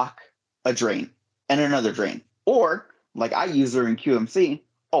block a drain and another drain. Or like I use her in QMC.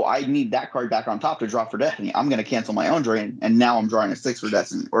 Oh, I need that card back on top to draw for Destiny. I'm going to cancel my own drain, and now I'm drawing a 6 for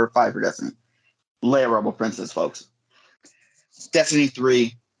Destiny or a 5 for Destiny. Leia Rebel Princess, folks. Destiny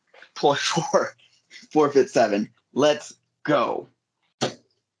 3, ploy 4, forfeit 7. Let's go.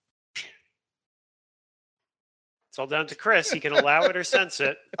 It's all down to Chris. He can allow it or sense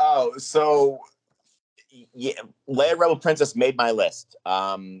it. Oh, so yeah, Leia Rebel Princess made my list.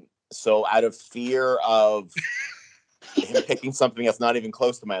 So out of fear of him picking something that's not even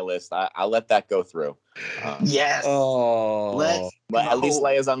close to my list, I'll let that go through. Yes. But at least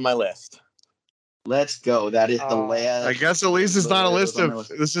Leia's on my list. Let's go. That is the Leia. I guess at least it's not a list of.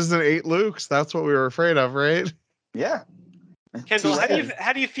 This isn't 8 Lukes. That's what we were afraid of, right? Yeah. Kendall,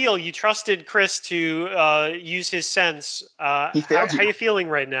 how do you feel? You trusted Chris to use his sense. He failed how are you feeling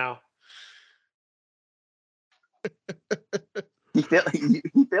right now? He failed.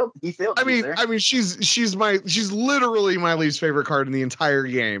 He failed. I mean, she's literally my least favorite card in the entire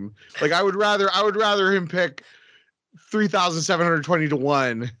game. Like, I would rather him pick 3,720 to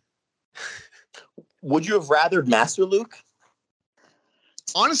 1. Would you have rathered Master Luke?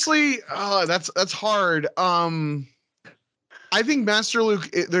 Honestly, that's hard. I think Master Luke.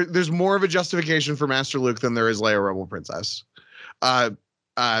 There's more of a justification for Master Luke than there is Leia Rebel Princess. I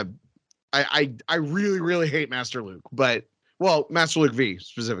really hate Master Luke, but Master Luke V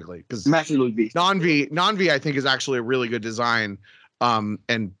specifically, because Master Luke V. non-V I think is actually a really good design.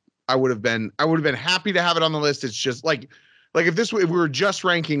 And I would have been happy to have it on the list. It's just like if we were just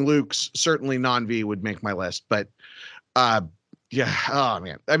ranking Luke's, certainly non-V would make my list, but yeah. Oh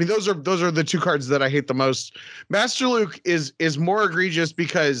man. I mean, those are the two cards that I hate the most. Master Luke is more egregious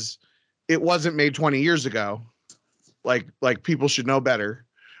because it wasn't made 20 years ago. Like people should know better.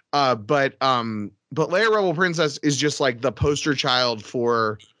 But Leia Rebel Princess is just like the poster child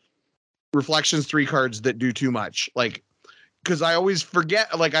for Reflections 3 cards that do too much. Like, because I always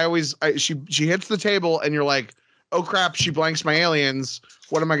forget. Like, she hits the table and you're like, oh crap, she blanks my aliens.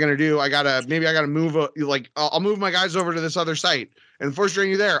 What am I gonna do? I gotta move. I'll move my guys over to this other site and force drain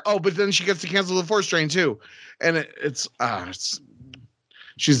you there. Oh, but then she gets to cancel the force drain too, and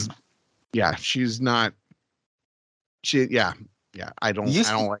she's not. I don't like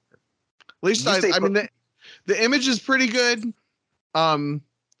her. At least I mean the image is pretty good,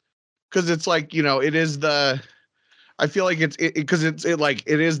 because it's like, it is the. I feel like it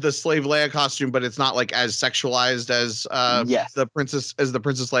is the slave Leia costume, but it's not like as sexualized as the Princess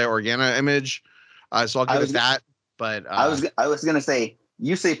Leia Organa image. So I'll give it that. But I was gonna say,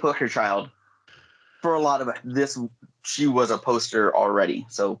 you say poster child. For a lot of this, she was a poster already.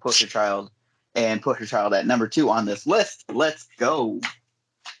 So poster child at number 2 on this list. Let's go.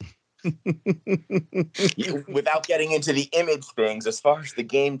 Without getting into the image things, as far as the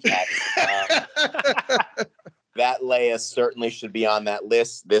game text. That Leia certainly should be on that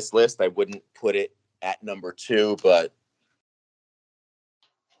list. This list, I wouldn't put it at number 2, but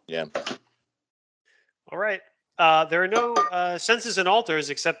yeah. All right. There are no senses and alters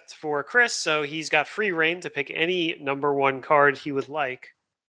except for Chris, so he's got free reign to pick any number 1 card he would like.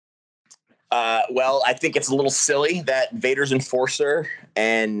 Well, I think it's a little silly that Vader's Enforcer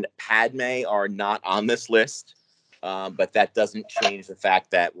and Padme are not on this list, but that doesn't change the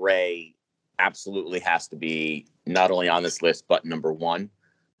fact that Rey absolutely has to be not only on this list, but number 1.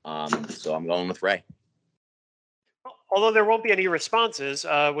 So I'm going with Rey. Although there won't be any responses,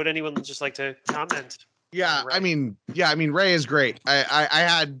 would anyone just like to comment? Yeah, I mean, Rey is great.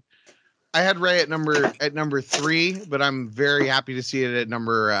 I had Rey at number 3, but I'm very happy to see it at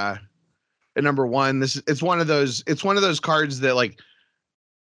number 1. It's one of those cards that, like,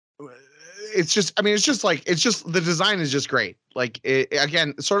 it's just the design is just great. Like,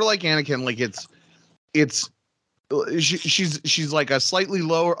 again, sort of like Anakin, like she's like a slightly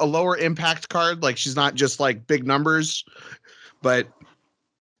lower impact card. Like, she's not just like big numbers, but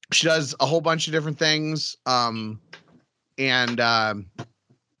she does a whole bunch of different things. Ability,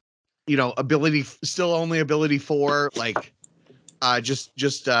 still only ability 4, like, I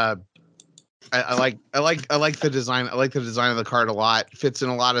like the design. I like the design of the card a lot. Fits in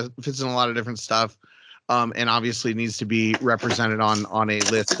a lot of different stuff. And obviously needs to be represented on a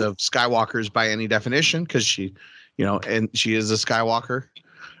list of Skywalkers by any definition, because she, and she is a Skywalker.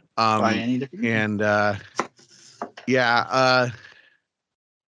 By any definition. And I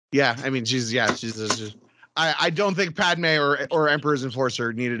mean, she's I don't think Padme or Emperor's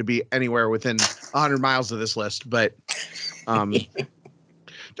Enforcer needed to be anywhere within 100 miles of this list, but I mean,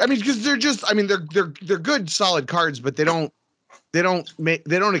 because they're good, solid cards, but they don't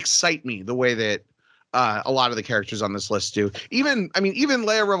excite me the way that a lot of the characters on this list do. Even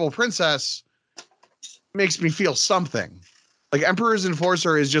Leia Rebel Princess makes me feel something. Like, Emperor's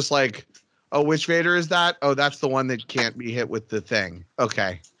Enforcer is just like, oh, which Vader is that? Oh, that's the one that can't be hit with the thing.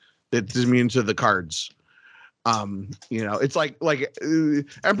 Okay, that's immune to the cards. It's like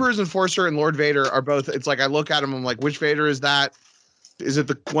Emperor's Enforcer and Lord Vader are both. It's like, I look at them, I'm like, which Vader is that? Is it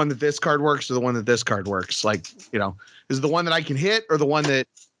the one that this card works or the one that this card works? Like, is it the one that I can hit or the one that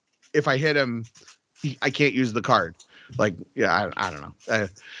if I hit him, I can't use the card? Like, yeah, I don't know.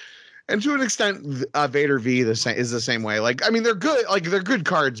 And to an extent, Vader V is the same way. Like, I mean, they're good. Like, they're good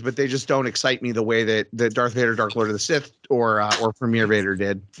cards, but they just don't excite me the way that Darth Vader, Dark Lord of the Sith, or Premier Vader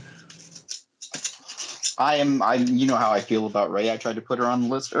did. You know how I feel about Rey. I tried to put her on the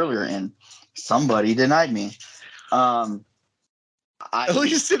list earlier, and somebody denied me. At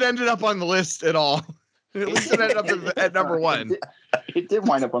least it ended up on the list at all. At least it ended up at number 1. It did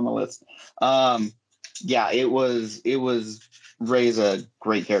wind up on the list. Yeah, it was Rey's a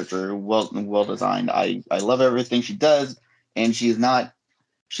great character, well designed. I love everything she does, and she's not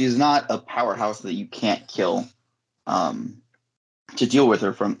a powerhouse that you can't kill. To deal with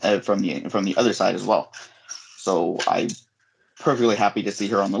her from the other side as well. So I'm perfectly happy to see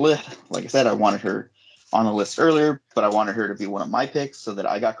her on the list. Like I said, I wanted her on the list earlier, but I wanted her to be one of my picks so that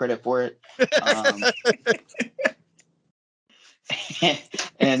I got credit for it.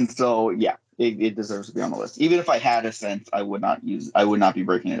 And so, yeah, it deserves to be on the list. Even if I had a sense, I would not be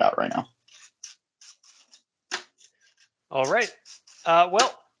breaking it out right now. All right.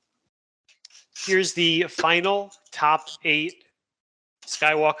 Well, here's the final top 8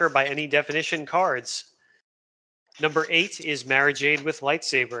 Skywalker by any definition cards. Number 8 is Mara Jade with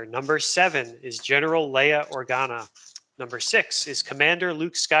lightsaber. Number 7 is General Leia Organa. Number 6 is Commander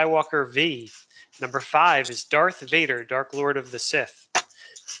Luke Skywalker V. Number 5 is Darth Vader, Dark Lord of the Sith.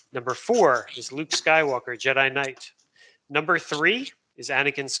 Number 4 is Luke Skywalker, Jedi Knight. Number 3 is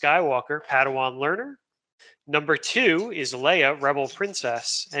Anakin Skywalker, Padawan Learner. Number 2 is Leia, Rebel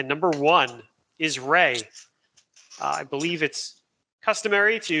Princess. And number 1 is Rey. I believe it's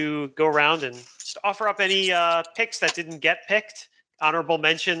customary to go around and just offer up any picks that didn't get picked, honorable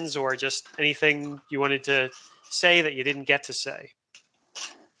mentions, or just anything you wanted to say that you didn't get to say.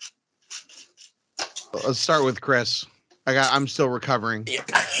 Let's start with Chris. I'm still recovering. Yeah.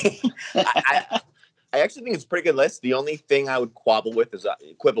 I actually think it's a pretty good list. The only thing I would quibble with is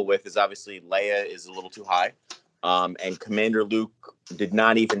obviously Leia is a little too high, and Commander Luke did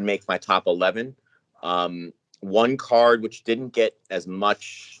not even make my top 11. One card which didn't get as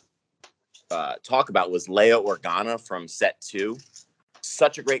much talk about was Leia Organa from set 2.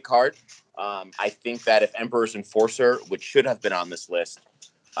 Such a great card. I think that if Emperor's Enforcer, which should have been on this list,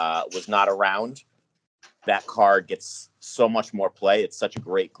 was not around, that card gets so much more play. It's such a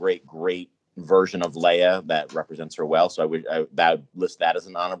great version of Leia that represents her well. So I would list that as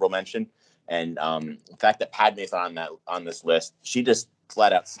an honorable mention. And the fact that Padme's on this list, she just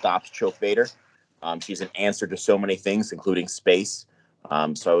flat out stops Choke Vader. She's an answer to so many things, including space.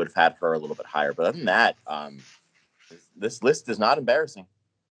 So I would have had her a little bit higher. But other than that, this list is not embarrassing.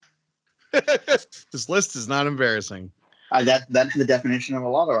 This list is not embarrassing. That's the definition of a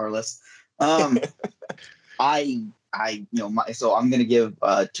lot of our lists. So I'm going to give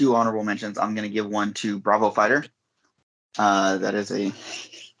 2 honorable mentions. I'm going to give one to Bravo Fighter. That is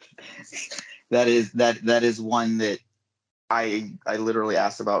one that I literally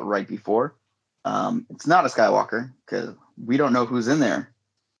asked about right before. It's not a Skywalker because we don't know who's in there.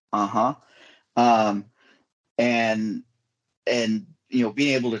 And being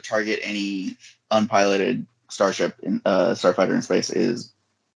able to target any unpiloted starship starfighter in space is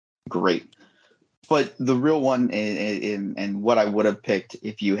great. But the real one, and what I would have picked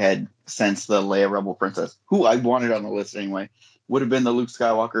if you had sensed the Leia Rebel Princess, who I wanted on the list anyway, would have been the Luke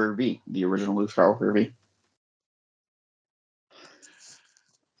Skywalker V, the original Luke Skywalker V.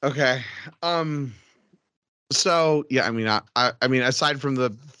 Okay. So yeah, I mean, aside from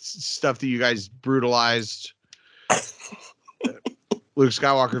the stuff that you guys brutalized, Luke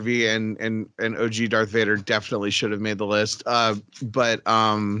Skywalker V and OG Darth Vader definitely should have made the list.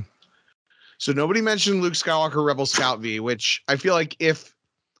 So nobody mentioned Luke Skywalker Rebel Scout V, which I feel like if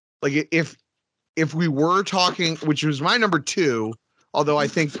we were talking, which was my number 2, although I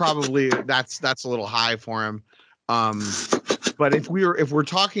think probably that's a little high for him. But if we're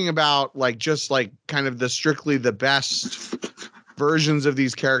talking about just kind of strictly the best versions of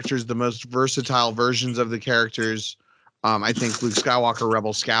these characters, the most versatile versions of the characters, I think Luke Skywalker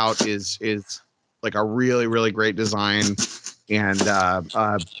Rebel Scout is like a really, really great design, and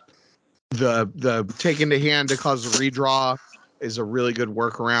the take into hand to cause a redraw is a really good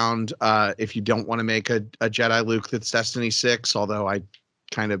workaround if you don't want to make a Jedi Luke that's Destiny 6, although I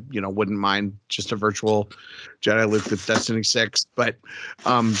kind of wouldn't mind just a virtual Jedi Luke that's Destiny 6. But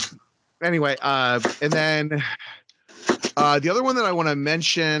anyway, and then the other one that I want to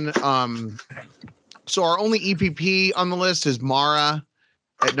mention, so our only EPP on the list is Mara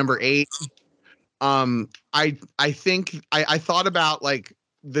at number 8. I think I thought about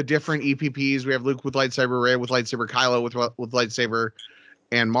the different EPPs. We have Luke with lightsaber, Rey with lightsaber, Kylo with lightsaber,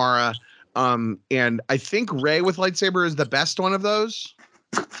 and Mara. And I think Rey with lightsaber is the best one of those.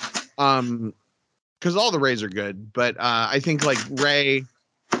 Because all the Reys are good, but I think Rey.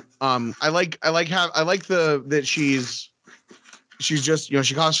 I like that she's just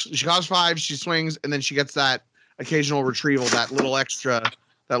she costs 5, she swings, and then she gets that occasional retrieval. That little extra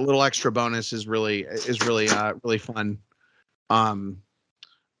bonus is really fun.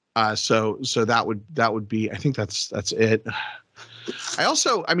 So that would be, I think that's it.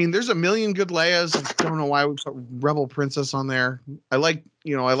 I mean, there's a million good Leias. I don't know why we put Rebel Princess on there. I like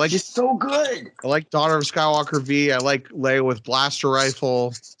She's so good. I like Daughter of Skywalker V. I like Leia with blaster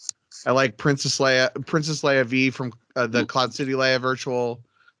rifle. I like Princess Leia V from the Cloud City Leia virtual.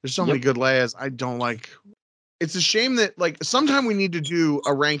 There's so many good Leias. I don't like. It's a shame that like sometime we need to do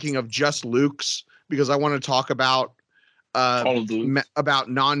a ranking of just Luke's because I want to talk about about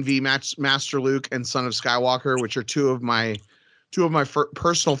non-V Master Luke and Son of Skywalker, which are two of my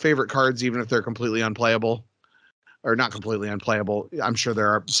personal favorite cards, even if they're completely unplayable. Or not completely unplayable. I'm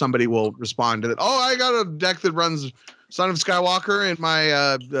sure somebody will respond to that. Oh, I got a deck that runs Son of Skywalker in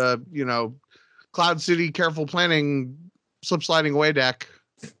my Cloud City Careful Planning Slip Sliding Away deck.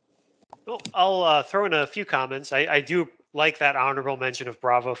 Well, I'll throw in a few comments. I do like that honorable mention of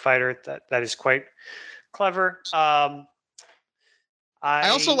Bravo Fighter. That is quite clever. I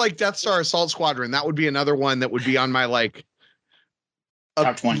also like Death Star Assault Squadron. That would be another one that would be on my like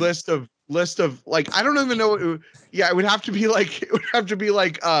Top 20. list of like I don't even know. It would have to be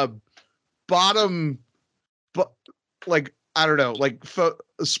like bottom, but like I don't know, like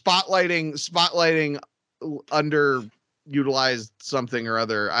spotlighting underutilized something or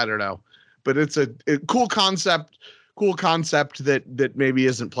other. I don't know, but it's a cool concept that maybe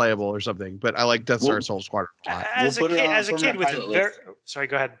isn't playable or something. But I like Death Star Assault Squadron a lot. As a kid with sorry,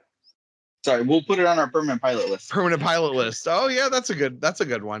 go ahead. Sorry, we'll put it on our permanent pilot list. Permanent pilot list. Oh yeah, that's a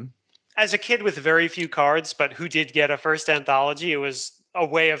good one. As a kid with very few cards, but who did get a first anthology, it was a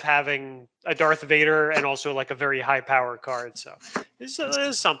way of having a Darth Vader and also like a very high power card. So this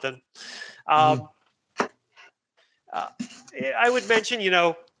is something. I would mention,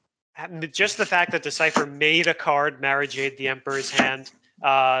 just the fact that Decipher made a card, Mara Jade, the Emperor's Hand,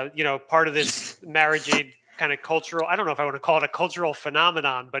 part of this Mara Jade kind of cultural, I don't know if I want to call it a cultural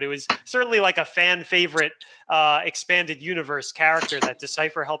phenomenon, but it was certainly like a fan favorite expanded universe character that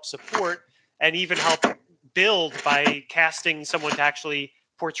Decipher helped support and even helped build by casting someone to actually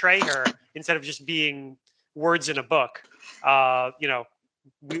portray her instead of just being words in a book. Not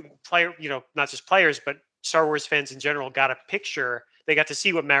just players, but Star Wars fans in general got a picture. They got to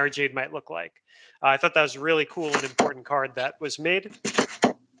see what Mara Jade might look like. I thought that was a really cool and important card that was made.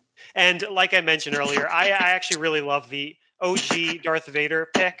 And like I mentioned earlier, I actually really love the OG Darth Vader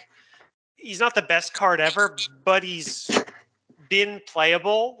pick. He's not the best card ever, but he's been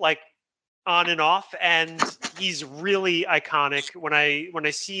playable like on and off, and he's really iconic. When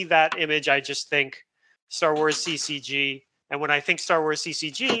I see that image, I just think Star Wars CCG. And when I think Star Wars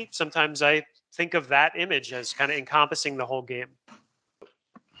CCG, sometimes I think of that image as kind of encompassing the whole game.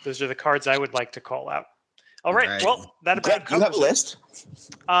 Those are the cards I would like to call out. All right. Well, that about do you have a list?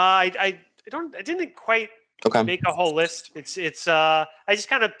 I didn't quite make a whole list. It's I just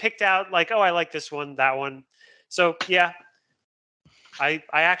kind of picked out like, oh, I like this one, that one. So yeah, I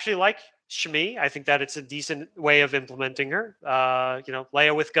actually like Shmi. I think that it's a decent way of implementing her.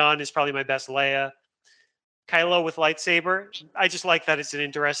 Leia with gun is probably my best Leia. Kylo with lightsaber. I just like that it's an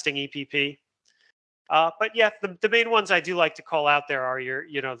interesting EPP. But yeah, the main ones I do like to call out there are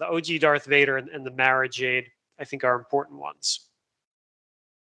the OG Darth Vader and the Mara Jade, I think are important ones.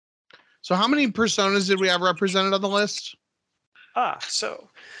 So how many personas did we have represented on the list? So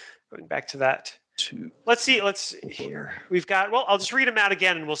going back to that. Let's see here. We've got, I'll just read them out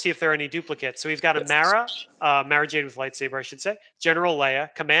again and we'll see if there are any duplicates. So we've got a Mara Jade with lightsaber, I should say, General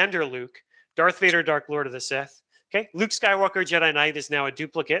Leia, Commander Luke, Darth Vader, Dark Lord of the Sith. Okay, Luke Skywalker, Jedi Knight is now a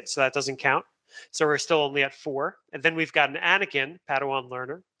duplicate, so that doesn't count. So we're still only at 4. And then we've got an Anakin, Padawan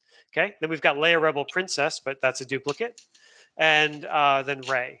learner. Okay. Then we've got Leia, Rebel Princess, but that's a duplicate. And then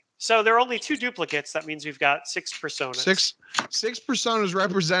Rey. So there are only 2 duplicates. That means we've got 6 personas. Six personas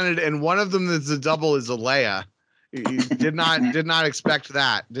represented, and one of them that's a double is a Leia. You did not expect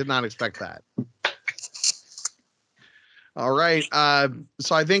that. Did not expect that. All right.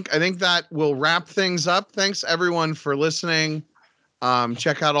 So I think that will wrap things up. Thanks everyone for listening.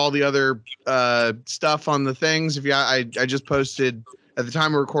 Check out all the other stuff on the things. I just posted at the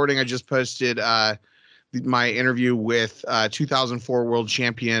time of recording. I just posted my interview with 2004 world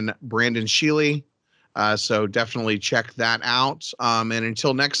champion Brandon Sheely. So definitely check that out. And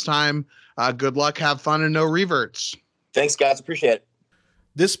until next time, good luck, have fun, and no reverts. Thanks, guys. Appreciate it.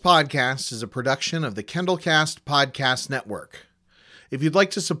 This podcast is a production of the Kendallcast Podcast Network. If you'd like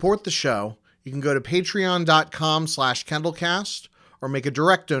to support the show, you can go to patreon.com/Kendallcast or make a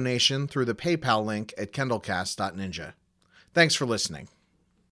direct donation through the PayPal link at kendallcast.ninja. Thanks for listening.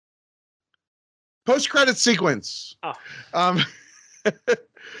 Post-credit sequence.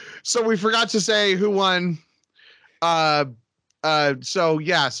 So we forgot to say who won. So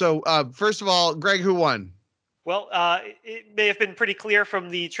first of all, Greg, who won? Well, it may have been pretty clear from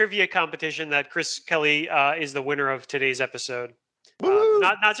the trivia competition that Chris Kelly is the winner of today's episode.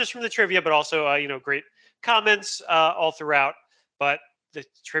 Not just from the trivia, but also great comments all throughout. But the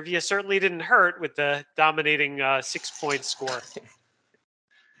trivia certainly didn't hurt with the dominating 6-point score.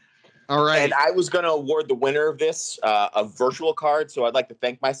 All right. And I was going to award the winner of this a virtual card, so I'd like to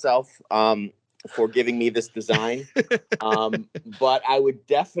thank myself for giving me this design. But I would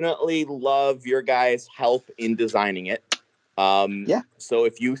definitely love your guys' help in designing it. So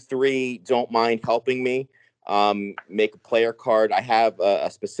if you three don't mind helping me make a player card, I have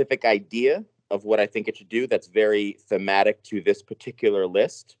a specific idea of what I think it should do that's very thematic to this particular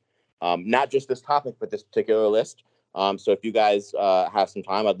list. Not just this topic, but this particular list. So if you guys have some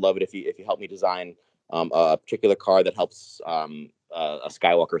time, I'd love it if you help me design a particular card that helps a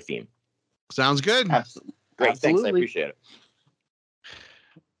Skywalker theme. Sounds good. Absolutely. Great. Thanks. I appreciate it.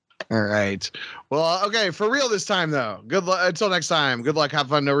 All right. Well, okay. For real this time, though. Good luck. Until next time. Good luck. Have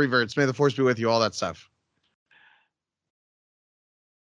fun. No reverts. May the force be with you. All that stuff.